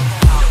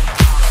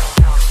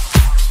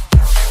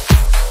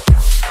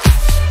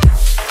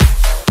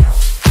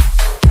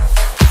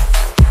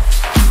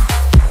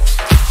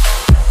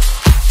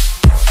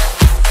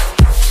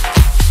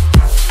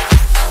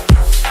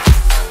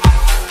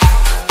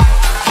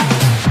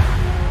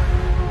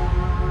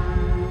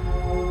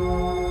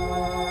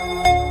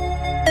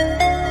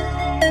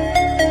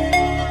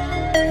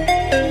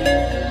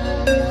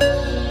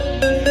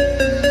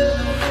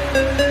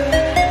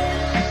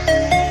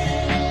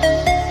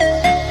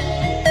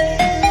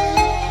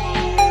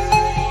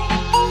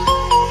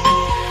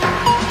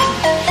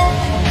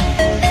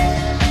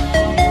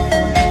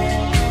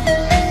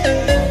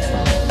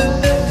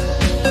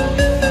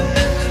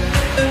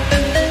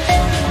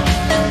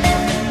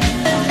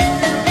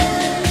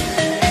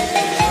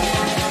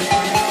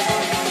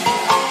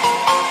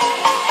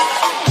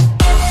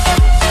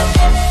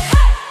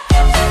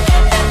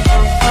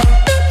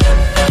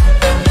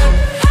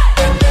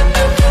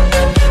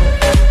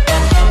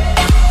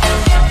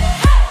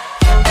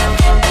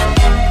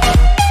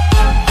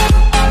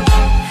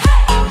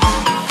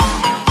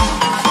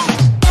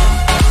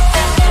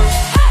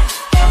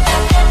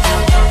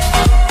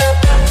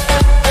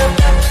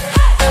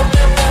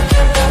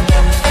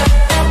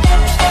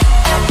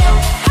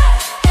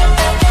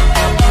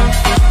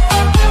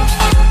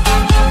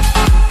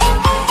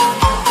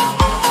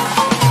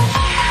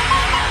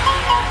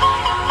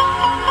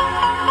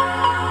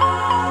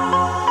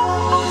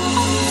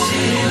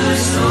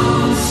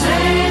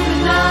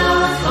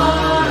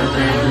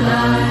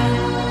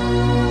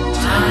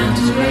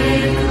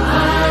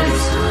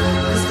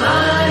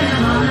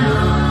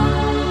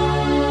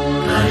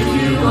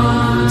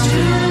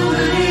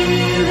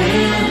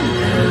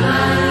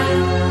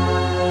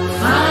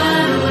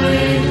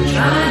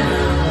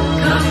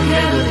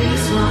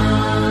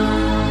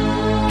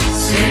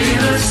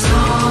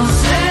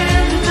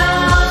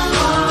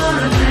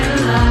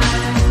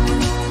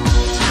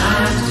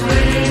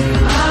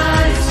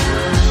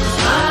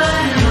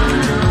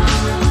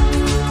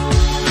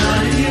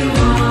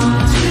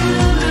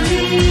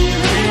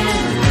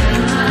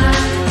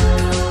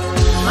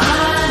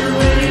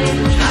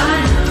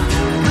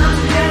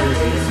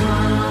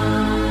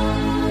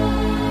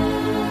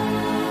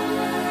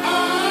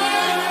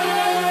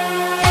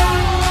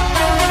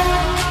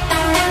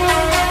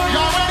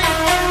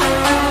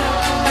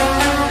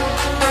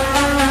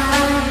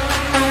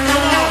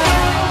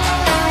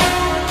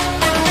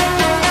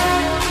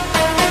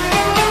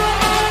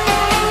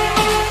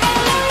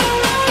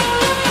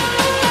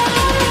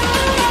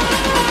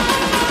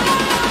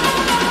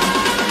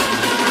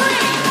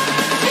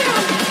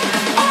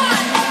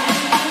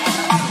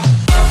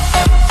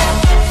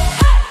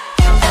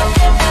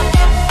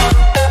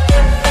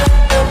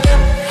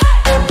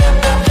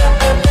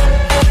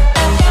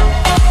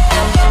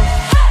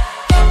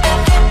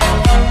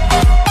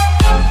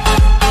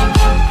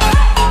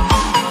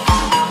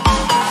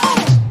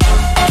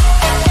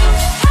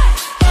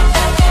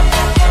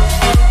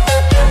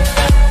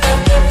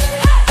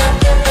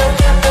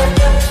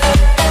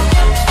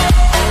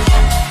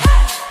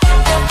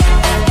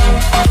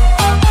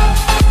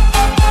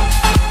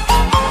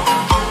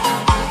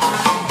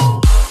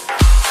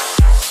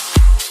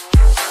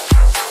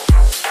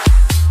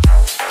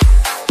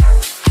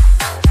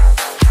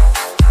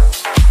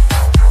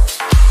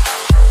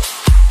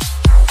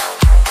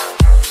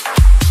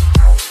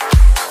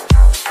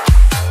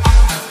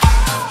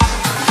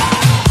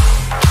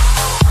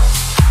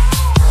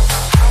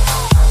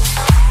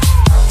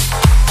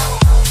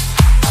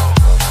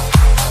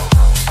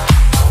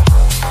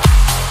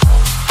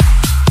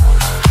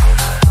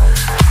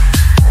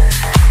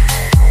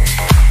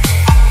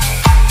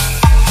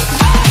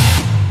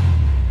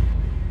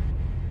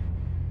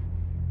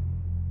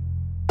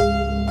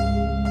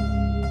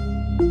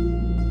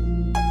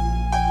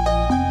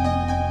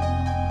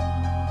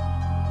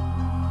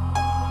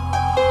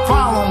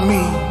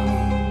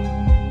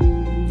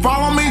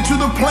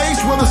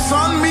 place where the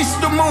sun meets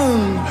the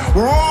moon,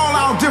 where all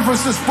our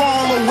differences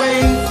fall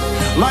away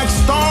like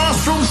stars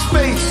from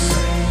space,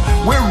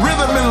 where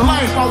rhythm and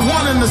life are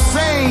one and the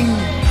same.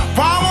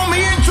 Follow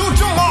me into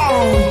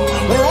tomorrow,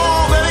 where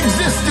all that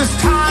exists is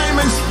time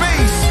and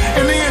space,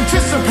 in the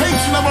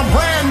anticipation of a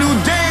brand new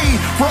day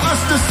for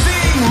us to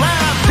sing,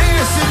 laugh,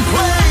 dance, and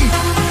play.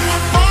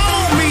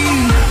 Follow me,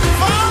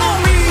 follow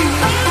me.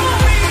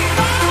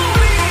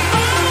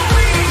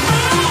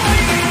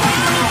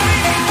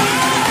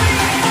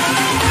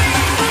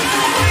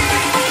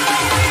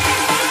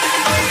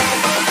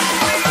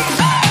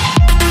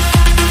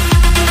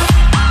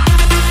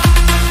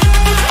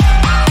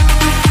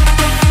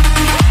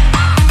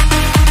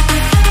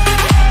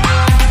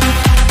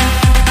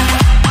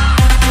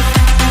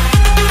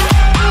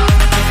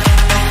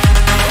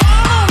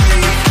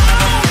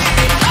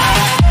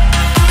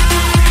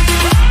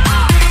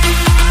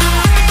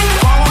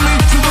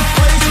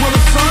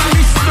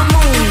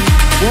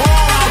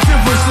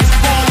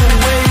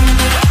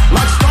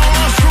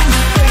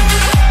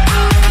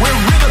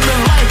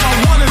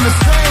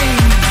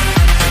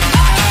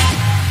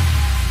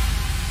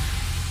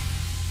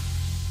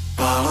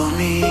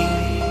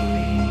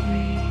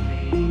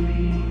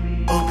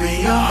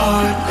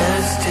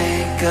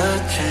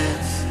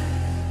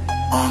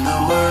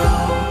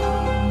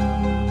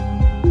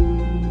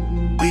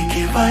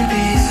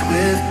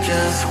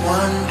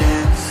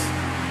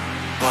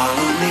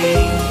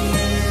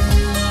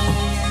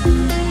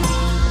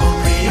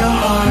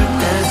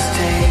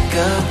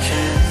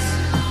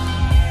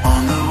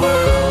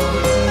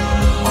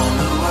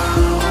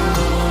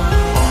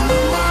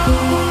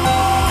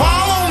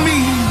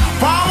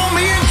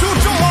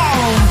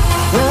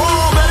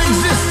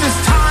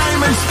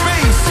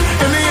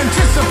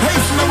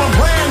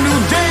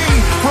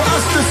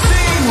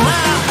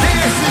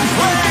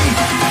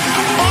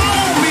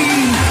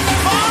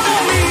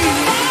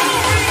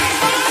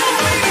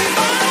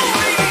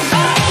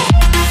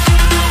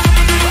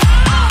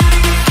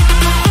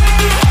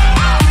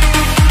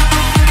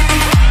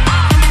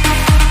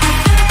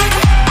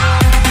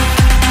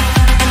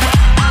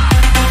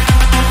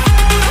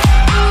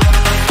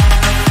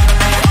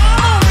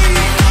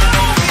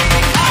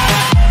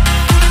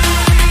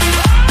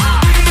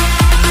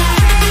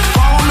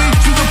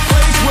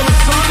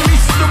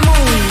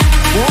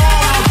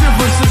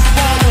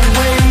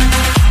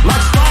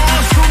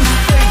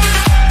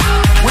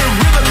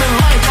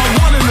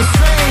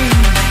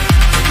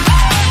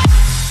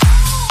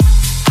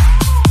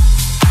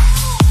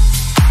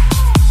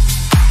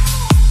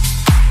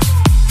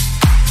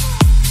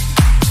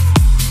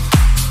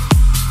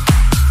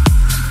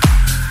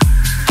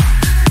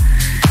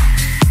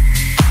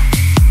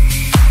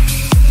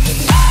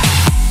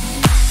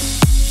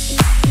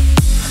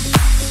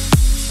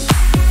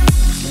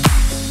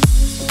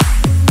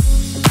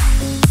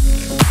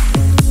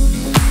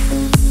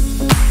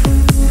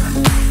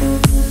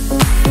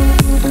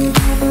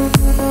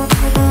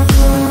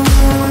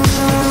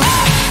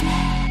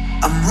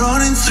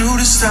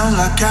 sound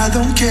like I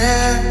don't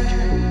care.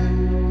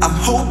 I'm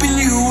hoping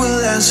you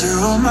will answer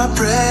all my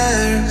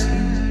prayers.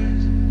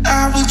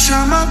 I will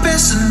try my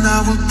best and I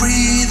will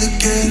breathe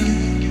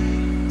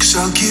again, 'cause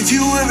I'll give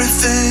you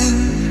everything.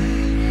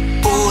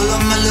 All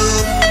of my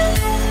love,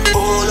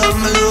 all of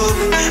my love.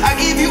 I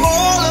give you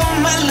all of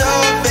my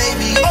love,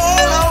 baby.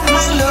 All of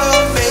my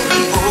love,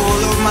 baby.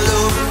 All of my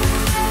love,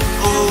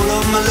 all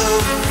of my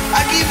love.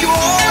 I give you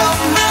all of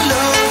my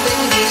love,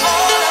 baby.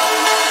 All of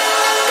my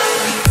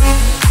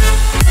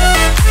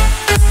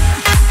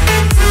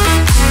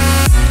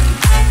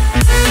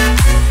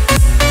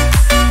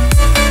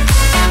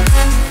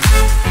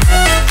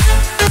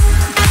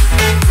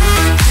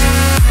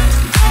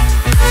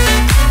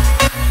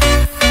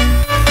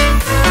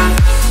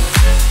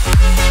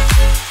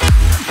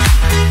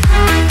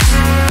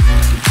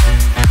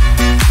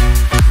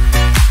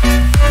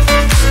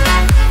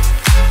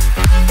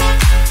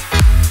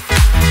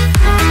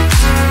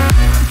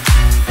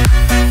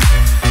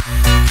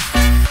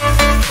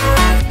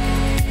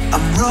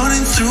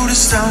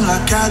sound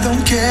like I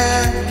don't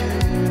care.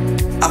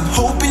 I'm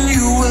hoping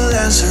you will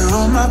answer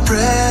all my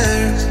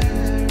prayers.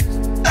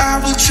 I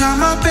will try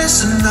my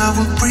best and I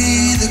will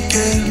breathe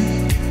again,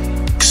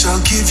 'cause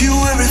I'll give you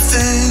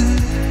everything.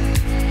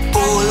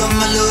 All of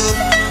my love,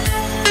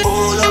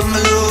 all of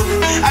my love.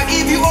 I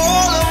give you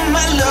all of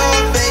my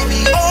love,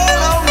 baby. All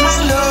of my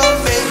love,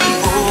 baby.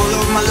 All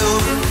of my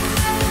love,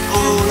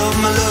 all of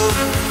my love.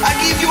 I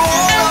give you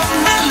all of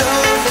my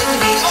love,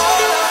 baby. All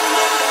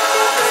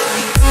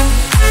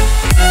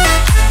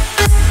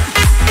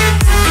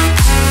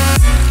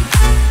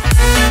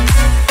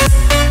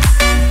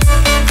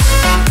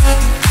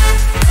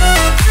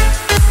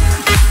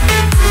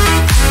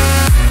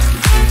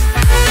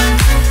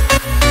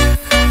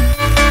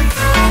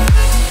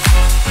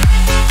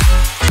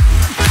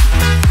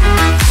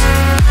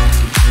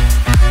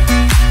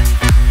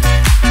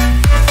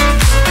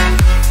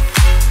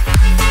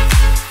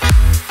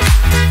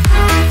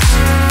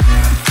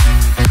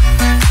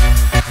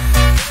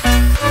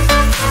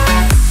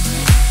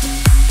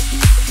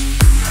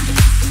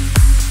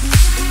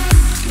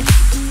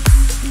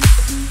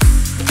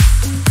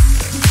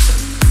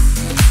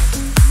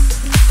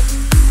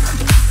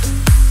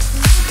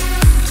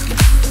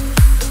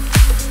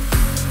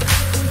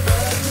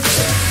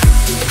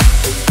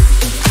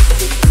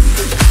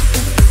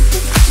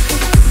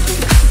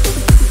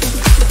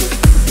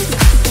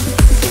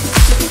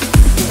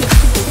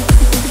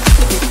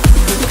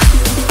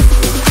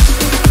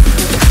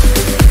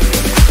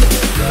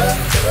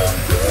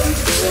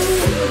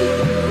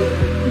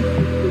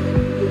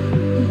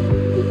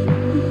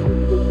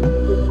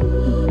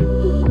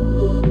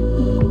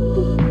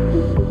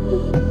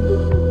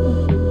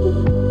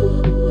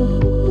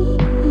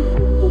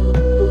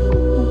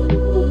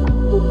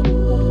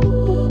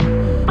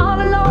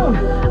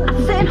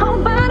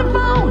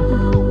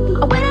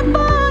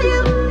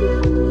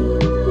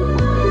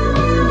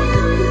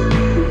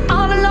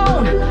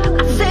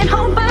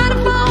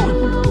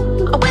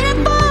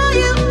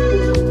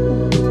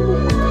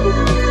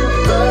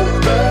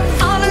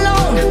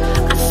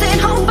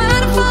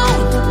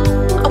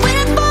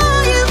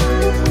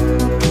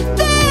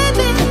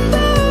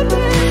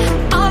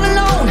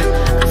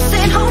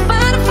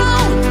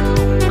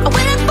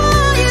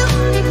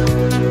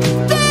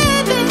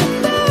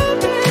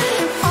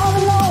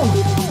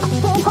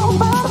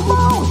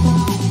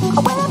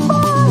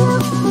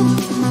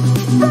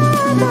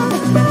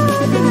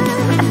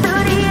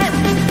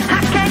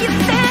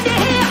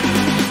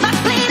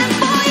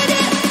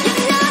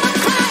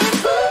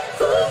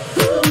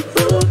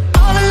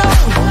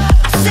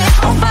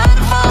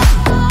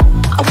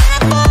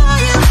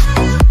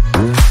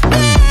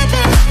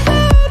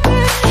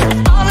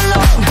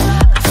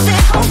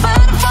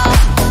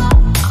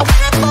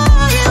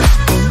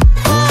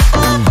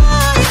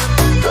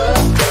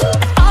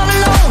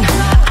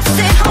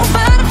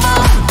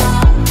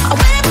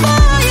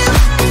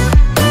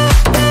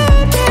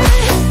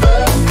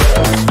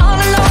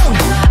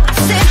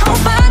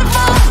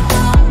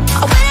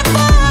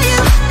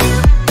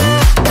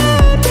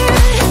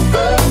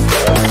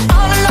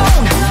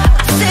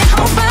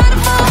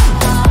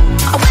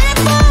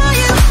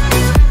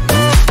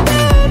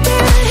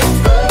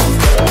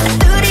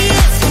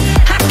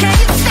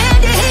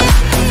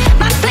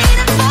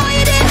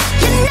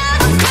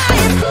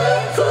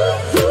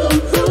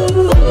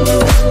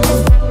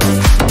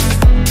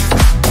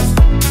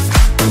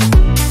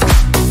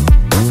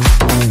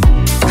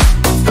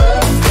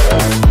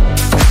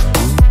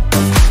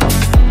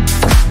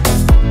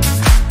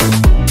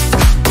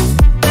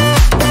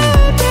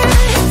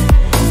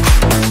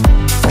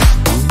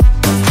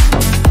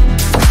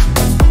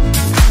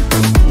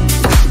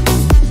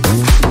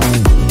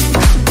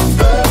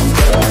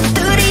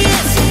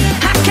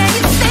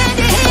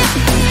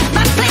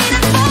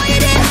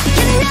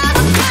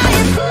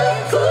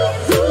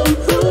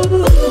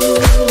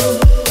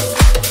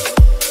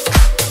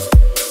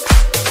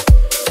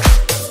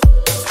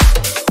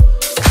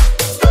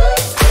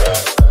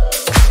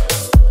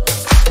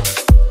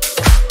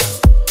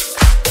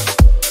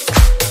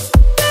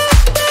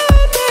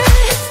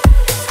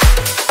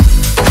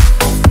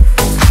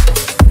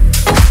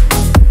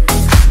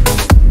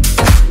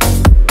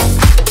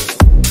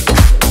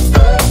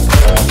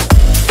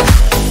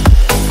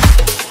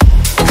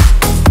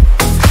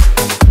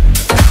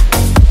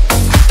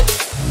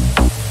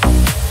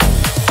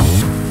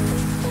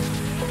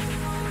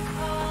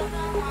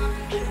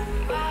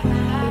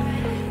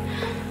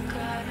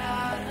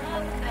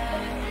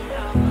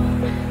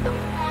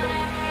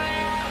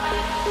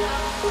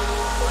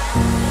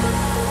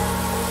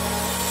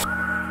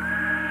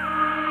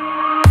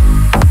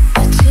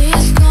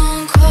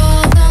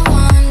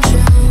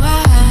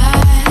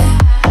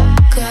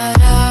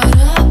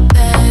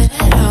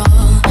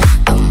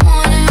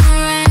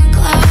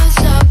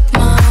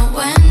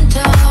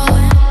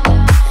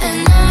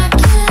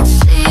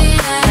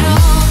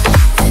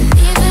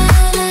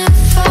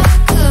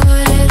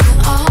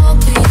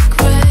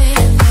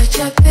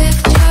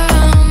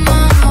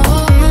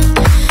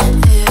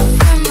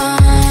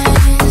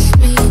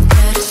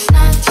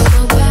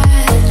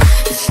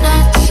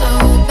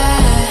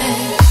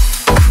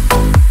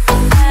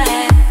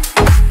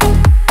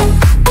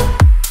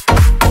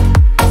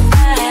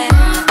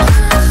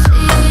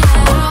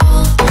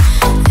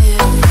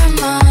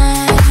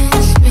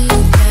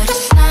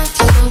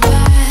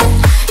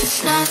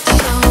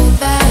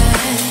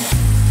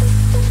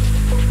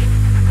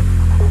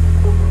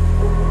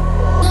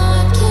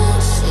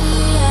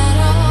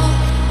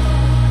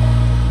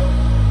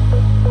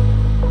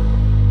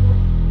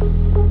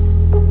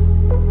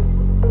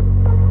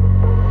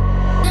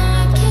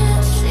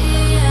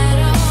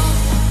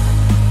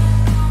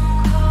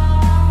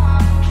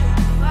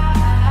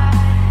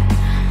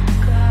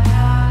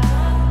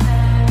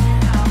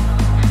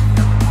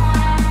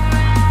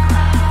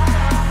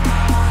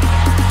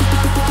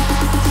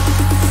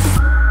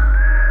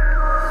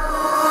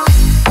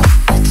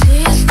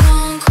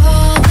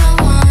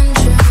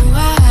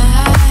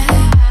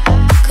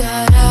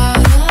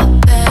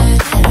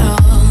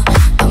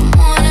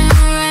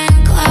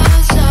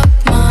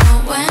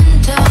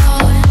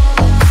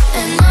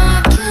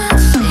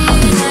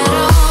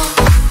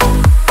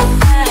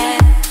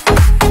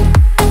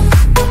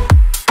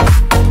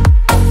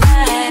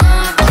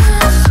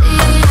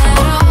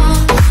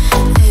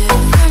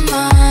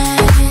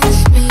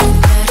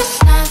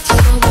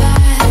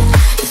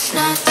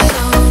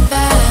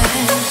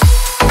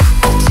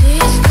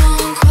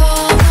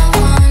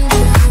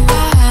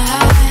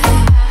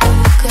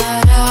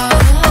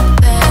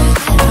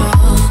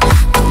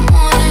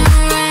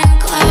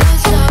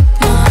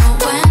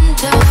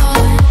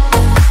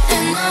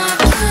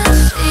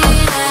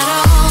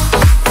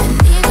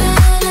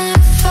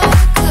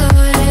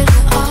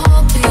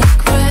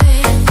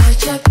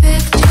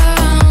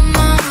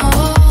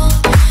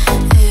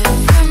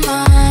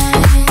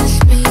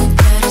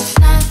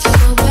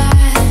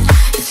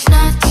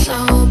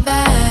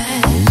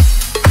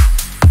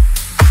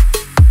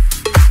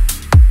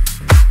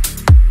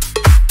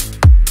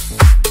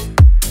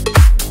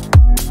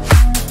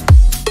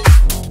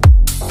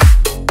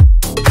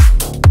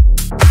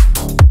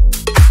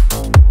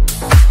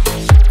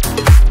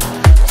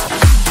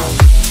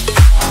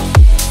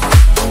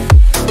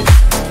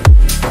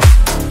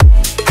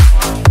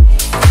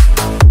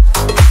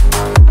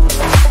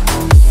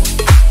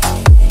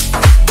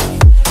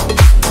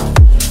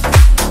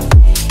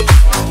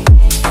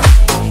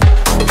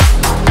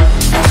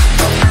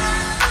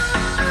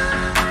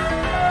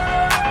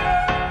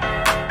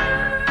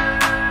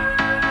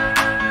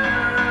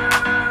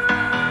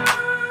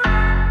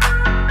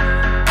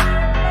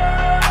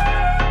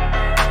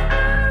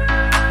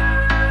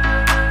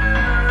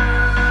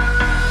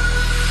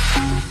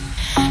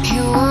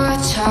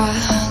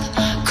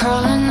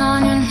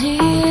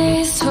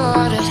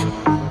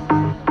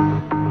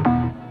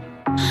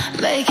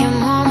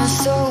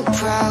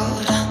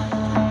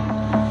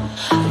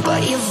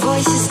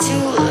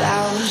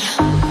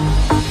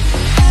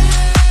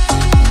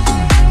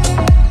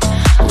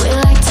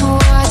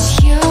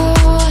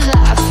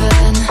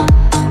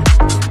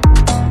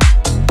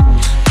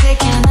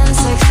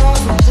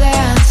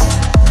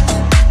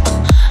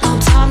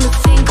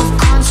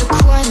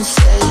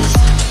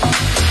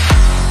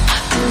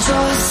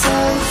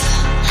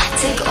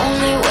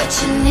me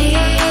what you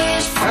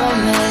need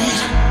from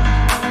it.